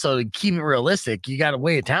 So to keep it realistic, you got to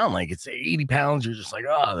weigh it down. Like it's 80 pounds. You're just like,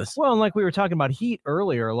 oh, this. Well, and like we were talking about Heat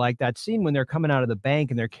earlier, like that scene when they're coming out of the bank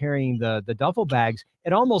and they're carrying the duffel bags,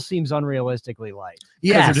 it almost seems unrealistically light.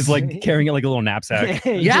 Yeah, they're just like carrying it like a little knapsack.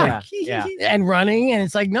 yeah, and running, and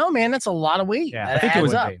it's like, no, man, that's a lot of weight. Yeah, I think it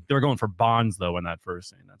was. They were going for bonds though in that first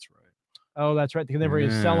scene. That's right. Oh, that's right. They never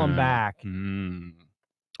even sell them back.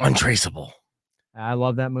 Untraceable. I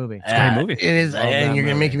love that movie. It's a great movie. It is, and you're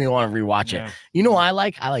gonna make me want to rewatch it. You know what I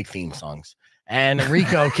like? I like theme songs. And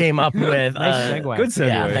Rico came up with nice segue. Good segue.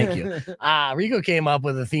 Yeah, thank you. Rico came up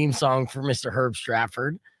with a theme song for Mr. Herb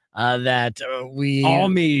Stratford that we all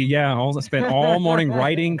me. Yeah, I spent all morning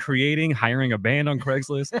writing, creating, hiring a band on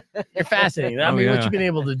Craigslist. You're fascinating. I mean, what you've been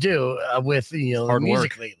able to do with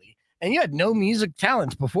music lately. And you had no music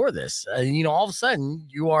talent before this. All of a sudden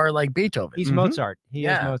you are like Beethoven. He's Mozart. He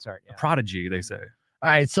is Mozart. A prodigy, they say. All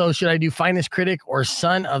right. So should I do Finest Critic or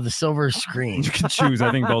Son of the Silver Screen? You can choose. I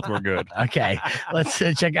think both were good. Okay. Let's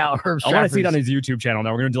check out Herb Stratford's. I want to see it on his YouTube channel.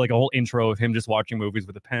 Now we're going to do like a whole intro of him just watching movies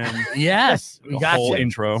with a pen. Yes. We got whole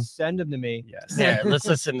intro. Send them to me. Yes. Yeah, let's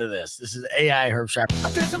listen to this. This is AI Herb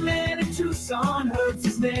Stratford. There's a man in Tucson, Herb's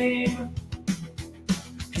his name.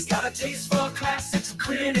 He's got a taste for classics,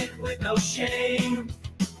 critic with no shame.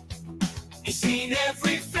 He's seen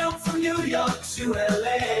every film from New York to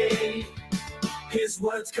LA. His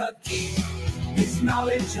words cut deep, his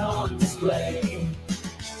knowledge on display.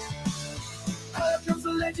 Herb knows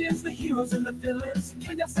the legends, the heroes and the villains.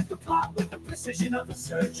 Can dissect the plot with the precision of a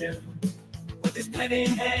surgeon. With his pen in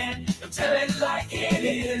hand, he'll tell it like it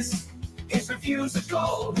is. His reviews are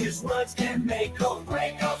gold, his words can make or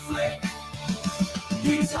break a flick.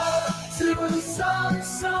 He's up to the son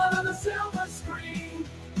of the silver screen,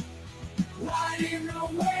 riding the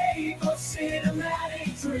wave of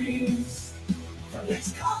cinematic dreams. From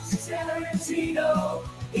Hitchcock to Tarantino,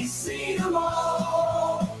 he's seen them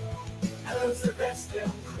all. Herb's the best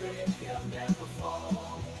film critic, he'll never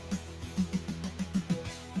fall.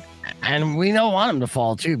 And we don't want him to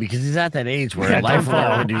fall too, because he's at that age where life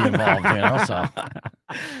would be involved, So,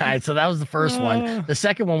 all right, so that was the first one. The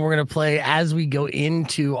second one we're gonna play as we go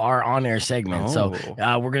into our on-air segment. So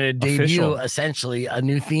we're gonna debut essentially a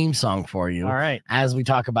new theme song for you. All right, as we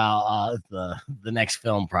talk about the next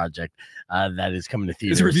film project that is coming to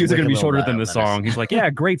theaters. His reviews are gonna be shorter than the song. He's like, yeah,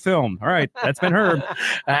 great film. All right, that's been Herb.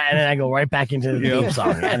 And then I go right back into the theme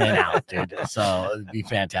song and then out, dude. So it'd be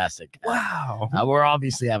fantastic. Wow, we're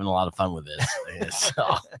obviously having a lot of fun with this.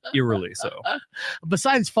 So. Eerily so.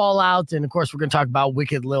 Besides Fallout, and of course, we're going to talk about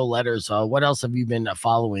Wicked Little Letters. What else have you been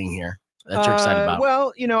following here? that you're excited about?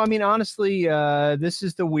 Well, I mean, honestly, this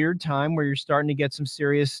is the weird time where you're starting to get some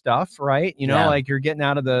serious stuff, right? Like you're getting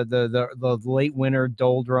out of the late winter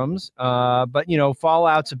doldrums. But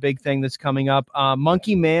Fallout's a big thing that's coming up.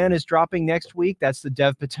 Monkey Man is dropping next week. That's the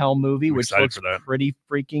Dev Patel movie, which looks pretty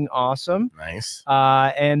freaking awesome. Nice.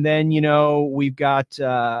 And then we've got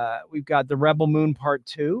the Rebel Moon Part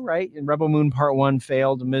 2, right? And Rebel Moon Part 1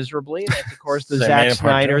 failed miserably. That's of course the Zack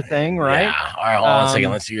Snyder thing, right? Yeah. All right, hold on a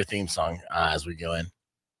second. Let's do your theme song as we go in.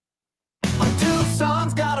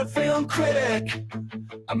 Tucson's got a film critic,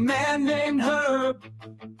 a man named Herb.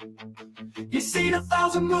 He's seen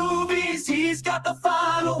 1,000 movies, he's got the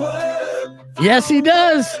final word. Yes, he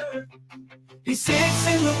does. He sits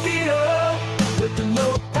in the theater with the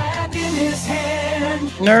notepad in his hand.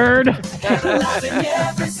 Nerd. Analyzing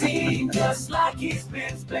every scene just like he's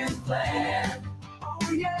been planned.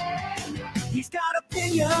 Oh yeah, he's got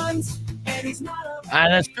opinions. And he's not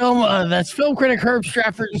that's film critic Herb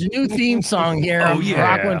Stratford's new theme song here on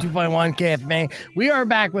Rock 102.1 KFMA. We are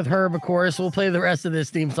back with Herb, of course. We'll play the rest of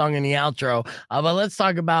this theme song in the outro. But let's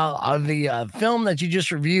talk about the film that you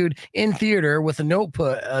just reviewed in theater with a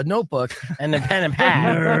notebook and a pen and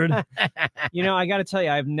pad. Nerd. I got to tell you,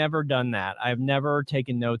 I've never done that. I've never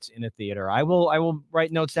taken notes in a theater. I will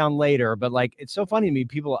write notes down later, but like it's so funny to me.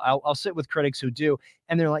 People, I'll sit with critics who do,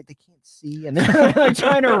 and they're like, they can't see, and they're like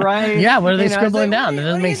trying to write. Yeah, what are they scribbling down? That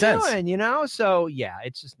doesn't make sense. So yeah,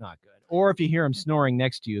 it's just not good. Or if you hear him snoring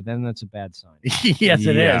next to you, then that's a bad sign. Yes,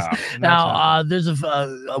 it is. Now, there's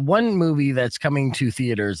a one movie that's coming to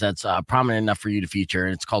theaters that's prominent enough for you to feature,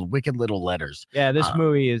 and it's called Wicked Little Letters. Yeah,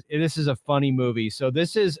 this is a funny movie. So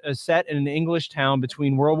this is a set in an English town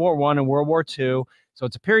between World War I and World War II. So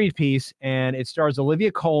it's a period piece, and it stars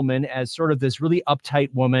Olivia Colman as sort of this really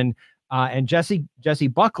uptight woman. And Jessie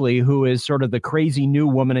Buckley, who is sort of the crazy new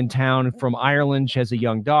woman in town from Ireland. She has a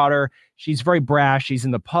young daughter. She's very brash. She's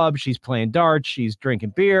in the pub. She's playing darts. She's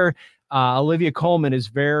drinking beer. Olivia Colman is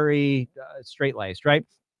very straight-laced, right?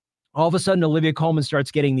 All of a sudden, Olivia Colman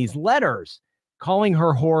starts getting these letters calling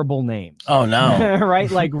her horrible names. Oh, no.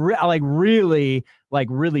 Right? Like really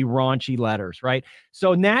raunchy letters, right?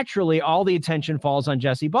 So naturally, all the attention falls on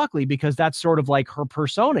Jessie Buckley because that's sort of like her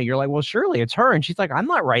persona. You're like, well, surely it's her. And she's like, I'm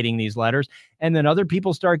not writing these letters. And then other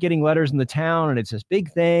people start getting letters in the town, and it's this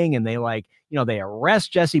big thing. And they they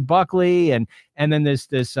arrest Jessie Buckley. And then this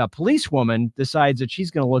policewoman decides that she's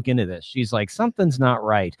going to look into this. She's like, something's not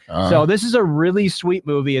right. So this is a really sweet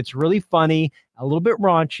movie. It's really funny, a little bit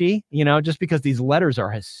raunchy, just because these letters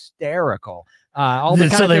are hysterical.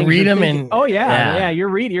 So they read them and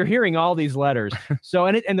you're hearing all these letters. So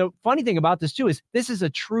and the funny thing about this too is this is a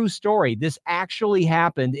true story. This actually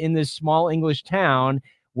happened in this small English town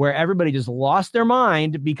where everybody just lost their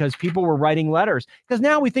mind because people were writing letters. Because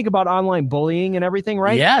now we think about online bullying and everything,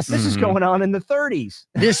 right? Yes. This is going on in the 30s.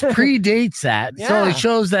 This predates that. Yeah. So it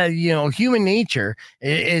shows that, human nature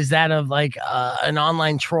is that of like an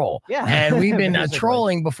online troll. Yeah. And we've been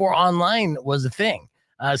trolling before online was a thing.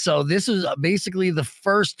 So this is basically the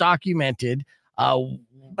first documented,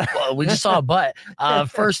 we just saw a butt,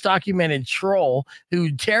 first documented troll who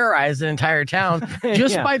terrorized an entire town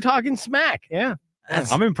just by talking smack. Yeah.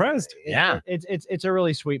 I'm impressed. Yeah. It's a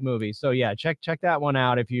really sweet movie. So yeah, check that one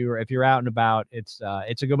out if you're out and about. It's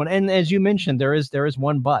a good one. And as you mentioned, there is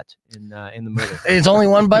one butt in the movie. It's only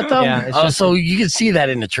one butt though? Yeah. So you can see that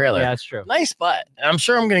in the trailer. Yeah, that's true. Nice butt. I'm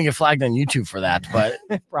sure I'm gonna get flagged on YouTube for that, but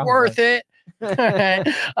worth it.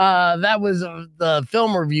 That was the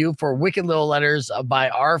film review for Wicked Little Letters by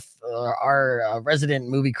our resident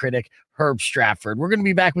movie critic Herb Stratford. We're going to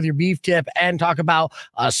be back with your beef tip and talk about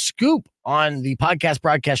a scoop on the podcast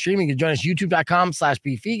broadcast streaming. You can join us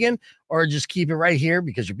youtube.com/beefvegan or just keep it right here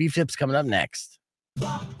because your beef tip's coming up next.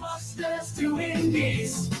 Blockbusters to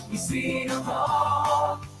indies, we've seen them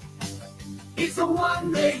all. He's the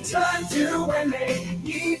one they turn to when they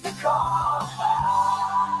need the call.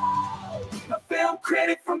 A film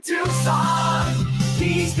critic from Tucson,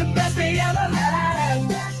 he's the best they ever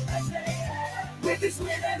had. With his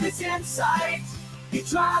wit and his insight, he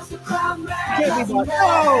drives the crowd mad.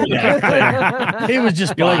 Oh, yeah. He was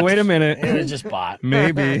just You're like, wait a minute. It was just bought.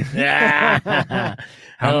 Maybe. Yeah.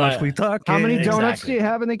 How much we talk? How many donuts do you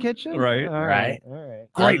have in the kitchen? Right. All right. All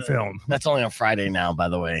right. Great film. That's only on Friday now, by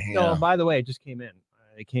the way. No, by the way, it just came in.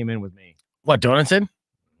 It came in with me. What, donuts in?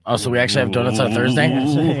 Oh, so we actually have donuts on Thursday?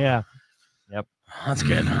 Yeah. Yep. That's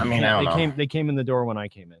good. I mean, I don't know. They came in the door when I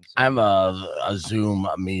came in. So. I have a Zoom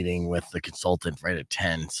meeting with the consultant right at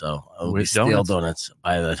 10, so it'll be stale donuts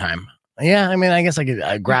by the time. Yeah, I mean, I guess I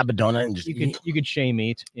could grab a donut and just eat. You could shame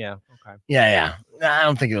eat. Yeah. Okay. Yeah. I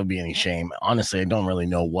don't think it'll be any shame. Honestly, I don't really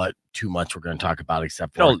know what too much we're going to talk about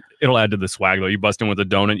except for it'll add to the swag though. You bust in with a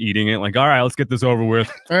donut, eating it, like, all right, let's get this over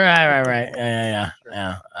with. Right.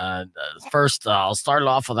 Yeah. First, I'll start it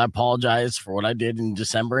off with I apologize for what I did in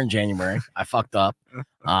December and January. I fucked up,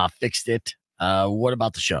 fixed it. What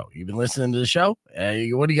about the show? You've been listening to the show?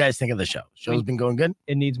 What do you guys think of the show? Show's been going good?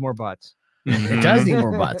 It needs more butts. It does need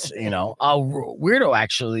more butts, Weirdo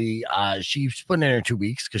actually, she's putting in her 2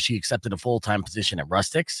 weeks because she accepted a full-time position at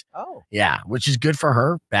Rustics. Oh, yeah, which is good for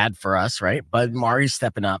her, bad for us, right? But Mari's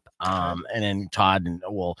stepping up, and then Todd, and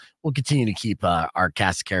we'll continue to keep our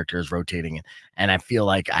cast of characters rotating, and I feel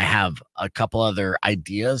like I have a couple other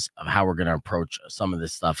ideas of how we're going to approach some of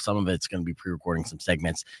this stuff. Some of it's going to be pre-recording some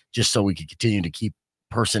segments just so we can continue to keep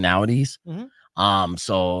personalities.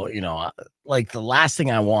 So like the last thing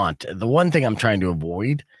I want, the one thing I'm trying to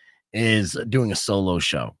avoid is doing a solo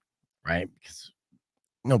show, right? Because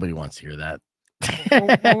nobody wants to hear that.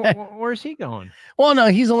 Where's he going? Well, no,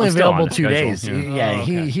 he's only available 2 schedule, days. yeah.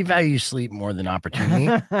 He values sleep more than opportunity.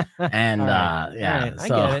 And Right.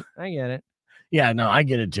 so I get it. yeah, no, I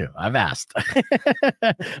get it too. I've asked.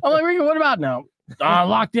 I'm like, Rico, what about now?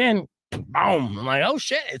 Locked in. Boom. I'm like, oh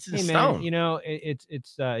shit, it's in stone.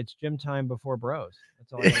 It's gym time before bros.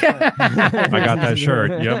 That's all I gotta say. I got that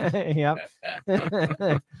shirt. Yep.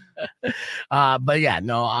 But yeah,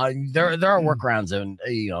 no, there are workarounds, and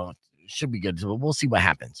should be good. So we'll see what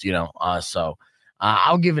happens. So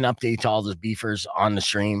I'll give an update to all the beefers on the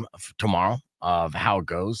stream tomorrow of how it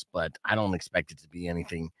goes, but I don't expect it to be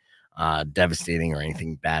anything devastating or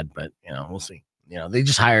anything bad. But we'll see. They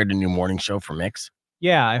just hired a new morning show for Mix.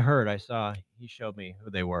 Yeah, I heard. I saw. He showed me who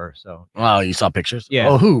they were. So. Oh, you saw pictures? Yeah.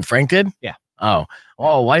 Oh, who? Frank did? Yeah. Oh,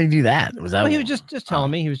 why did you do that? Was that? Well, he was just telling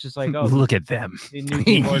me. He was just like, "Oh, look at them."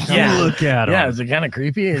 Yeah, look at them. Yeah, is it kind of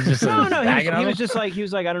creepy? It's just no. He was just like,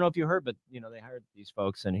 I don't know if you heard, but they hired these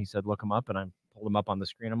folks, and he said, look them up, and I pulled them up on the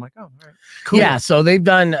screen. I'm like, oh, all right, cool. Yeah, so they've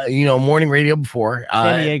done morning radio before,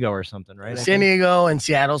 San Diego or something, right? San Diego and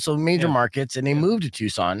Seattle, so major markets, and they moved to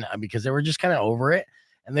Tucson because they were just kind of over it.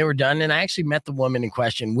 And they were done. And I actually met the woman in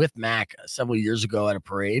question with Mac several years ago at a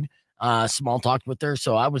parade. Small talked with her.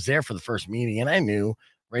 So I was there for the first meeting, and I knew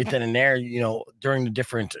right then and there, during the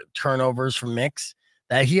different turnovers from Mix,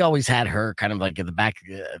 that he always had her kind of like at the back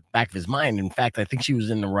of his mind. In fact, I think she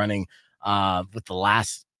was in the running with the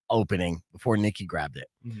last opening before Nikki grabbed it.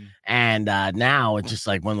 And now it's just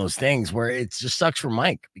like one of those things where it just sucks for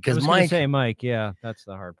Mike, because Mike, yeah, that's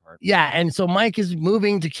the hard part. Yeah, and so Mike is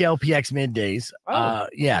moving to KLPX middays.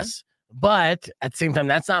 Yes, but at the same time,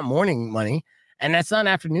 that's not morning money, and that's not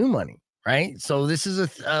afternoon money, right? So this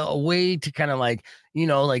is a way to kind of like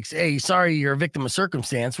say, sorry, you're a victim of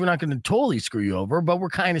circumstance. We're not going to totally screw you over, but we're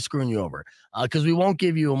kind of screwing you over because we won't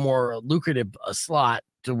give you a more lucrative slot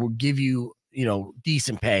to give you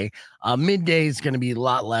decent pay. Midday is going to be a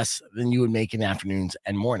lot less than you would make in afternoons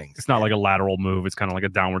and mornings. It's not like a lateral move. It's kind of like a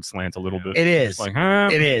downward slant a little bit. It is. Like,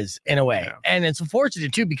 it is in a way. Yeah. And it's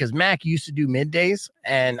unfortunate too, because Mac used to do middays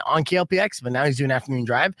and on KLPX, but now he's doing afternoon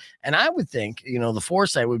drive. And I would think, the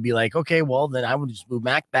foresight would be like, okay, well, then I would just move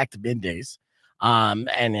Mac back to middays. And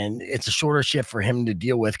then it's a shorter shift for him to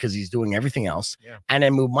deal with because he's doing everything else. Yeah. And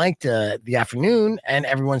then move Mike to the afternoon, and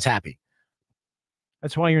everyone's happy.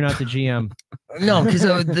 That's why you're not the GM. No, because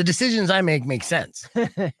the decisions I make sense,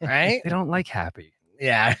 right? They don't like happy.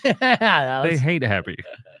 Yeah. They hate happy.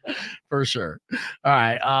 For sure. All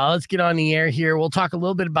right. Let's get on the air here. We'll talk a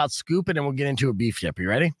little bit about Scoop, and then we'll get into a beef tip. You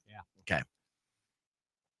ready? Yeah. Okay.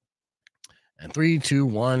 And 3, 2,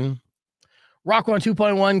 1. Rock 1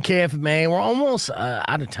 2.1 KFMA. We're almost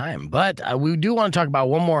out of time, but we do want to talk about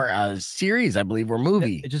one more series, I believe, or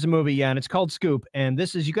movie. It's just a movie, yeah, and it's called Scoop. And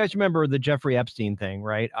this is, you guys remember the Jeffrey Epstein thing,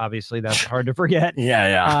 right? Obviously, that's hard to forget.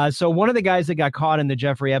 Yeah. So one of the guys that got caught in the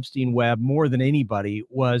Jeffrey Epstein web more than anybody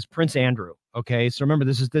was Prince Andrew. Okay, so remember,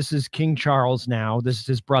 this is King Charles now. This is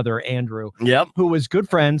his brother, Andrew, who was good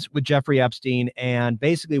friends with Jeffrey Epstein. And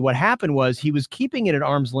basically what happened was he was keeping it at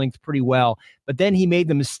arm's length pretty well, but then he made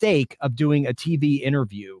the mistake of doing a TV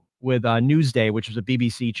interview with Newsday, which was a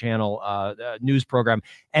BBC channel news program.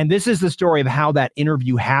 And this is the story of how that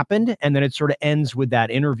interview happened. And then it sort of ends with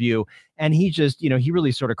that interview. And he just, he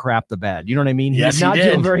really sort of crapped the bed. You know what I mean? He did not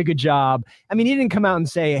do a very good job. I mean, he didn't come out and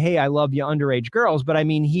say, hey, I love you underage girls. But I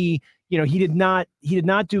mean, he did not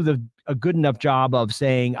do a good enough job of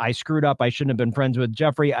saying, I screwed up. I shouldn't have been friends with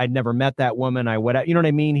Jeffrey. I'd never met that woman. You know what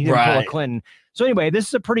I mean? He didn't pull a Clinton. So anyway, this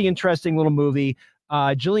is a pretty interesting little movie.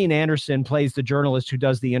 Gillian Anderson plays the journalist who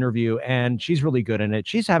does the interview, and she's really good in it.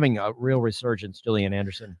 She's having a real resurgence, Gillian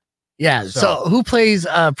Anderson. Yeah. So who plays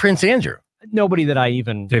Prince Andrew? Nobody that I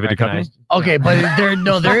even David Duchovny. Okay, but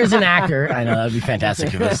there is an actor. I know that'd be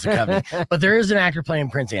fantastic if it's Duchovny, but there is an actor playing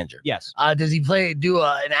Prince Andrew. Yes. Does he do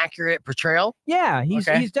an accurate portrayal? Yeah,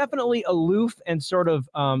 he's definitely aloof and sort of.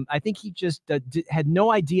 I think he just had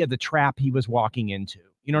no idea the trap he was walking into.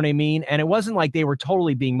 You know what I mean? And it wasn't like they were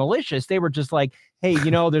totally being malicious. They were just like, hey,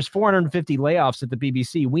 there's 450 layoffs at the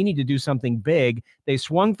BBC. We need to do something big. They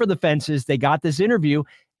swung for the fences. They got this interview.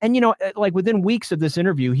 And, like within weeks of this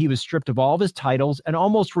interview, he was stripped of all of his titles and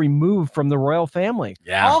almost removed from the royal family.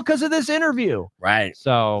 Yeah. All because of this interview. Right.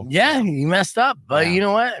 So, yeah, he messed up. But you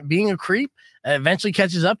know what? Being a creep eventually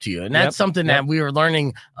catches up to you. And that's something that we were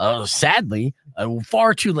learning, sadly,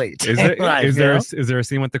 far too late. Is there a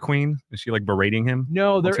scene with the Queen? Is she like berating him?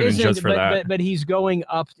 No, there isn't. Just for that. But he's going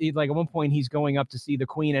up. Like at one point, he's going up to see the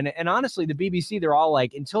Queen. And honestly, the BBC, they're all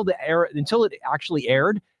like, until it actually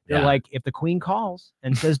aired, they're like, if the Queen calls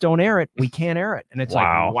and says don't air it, we can't air it. And it's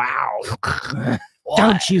like, wow.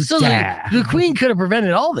 Don't you dare. The Queen could have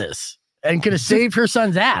prevented all this and could have saved her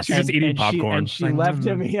son's ass. She's just eating popcorn. And she left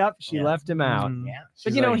him. Yep, she left him out. Yeah.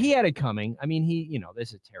 But he had it coming. I mean,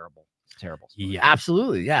 this is terrible. Terrible. Yeah,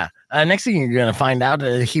 absolutely. Yeah. Next thing you're gonna find out,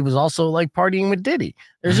 he was also like partying with Diddy.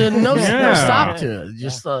 There's no stop to it.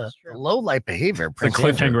 Just low life behavior. The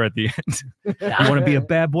cliffhanger at the end. You want to be a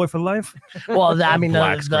bad boy for life? Well, I mean,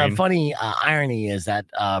 the funny irony is that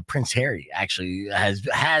Prince Harry actually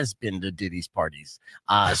has been to Diddy's parties.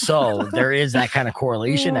 So there is that kind of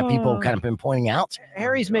correlation that people have kind of been pointing out.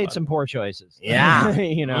 Harry's made some poor choices. Yeah.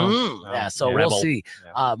 Yeah. So we'll see.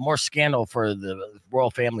 More scandal for the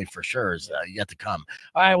royal family for sure is yet to come.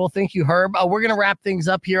 All right. Well, thank you, Herb. We're going to wrap things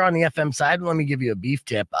up here on the FM side. Let me give you a beef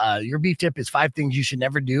tip. Your beef tip is 5 things you should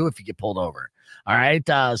never do if you get pulled over. All right.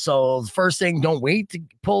 So the first thing, don't wait to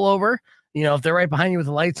pull over. If they're right behind you with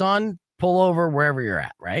the lights on, pull over wherever you're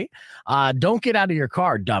at. Right. Don't get out of your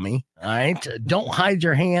car, dummy. All right. Don't hide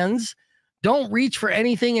your hands. Don't reach for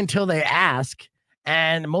anything until they ask.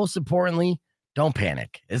 And most importantly, don't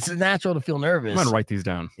panic. It's natural to feel nervous. I'm going to write these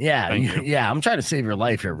down. Yeah. Yeah. I'm trying to save your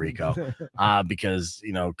life here, Rico, because,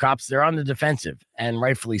 cops, they're on the defensive and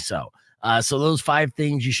rightfully so. So those 5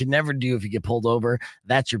 things you should never do if you get pulled over.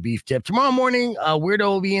 That's your beef tip. Tomorrow morning, Weirdo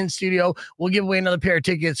will be in studio. We'll give away another pair of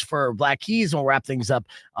tickets for Black Keys, and we'll wrap things up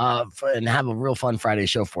and have a real fun Friday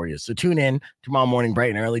show for you. So tune in tomorrow morning,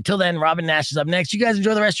 bright and early. Till then, Robin Nash is up next. You guys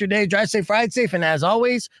enjoy the rest of your day. Drive safe, ride safe, and as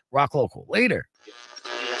always, rock local. Later.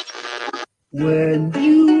 When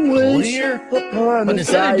you wish But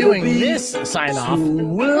instead of doing this sign off,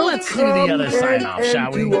 let's do the other sign off,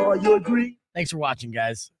 shall we? Thanks for watching,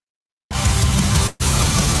 guys.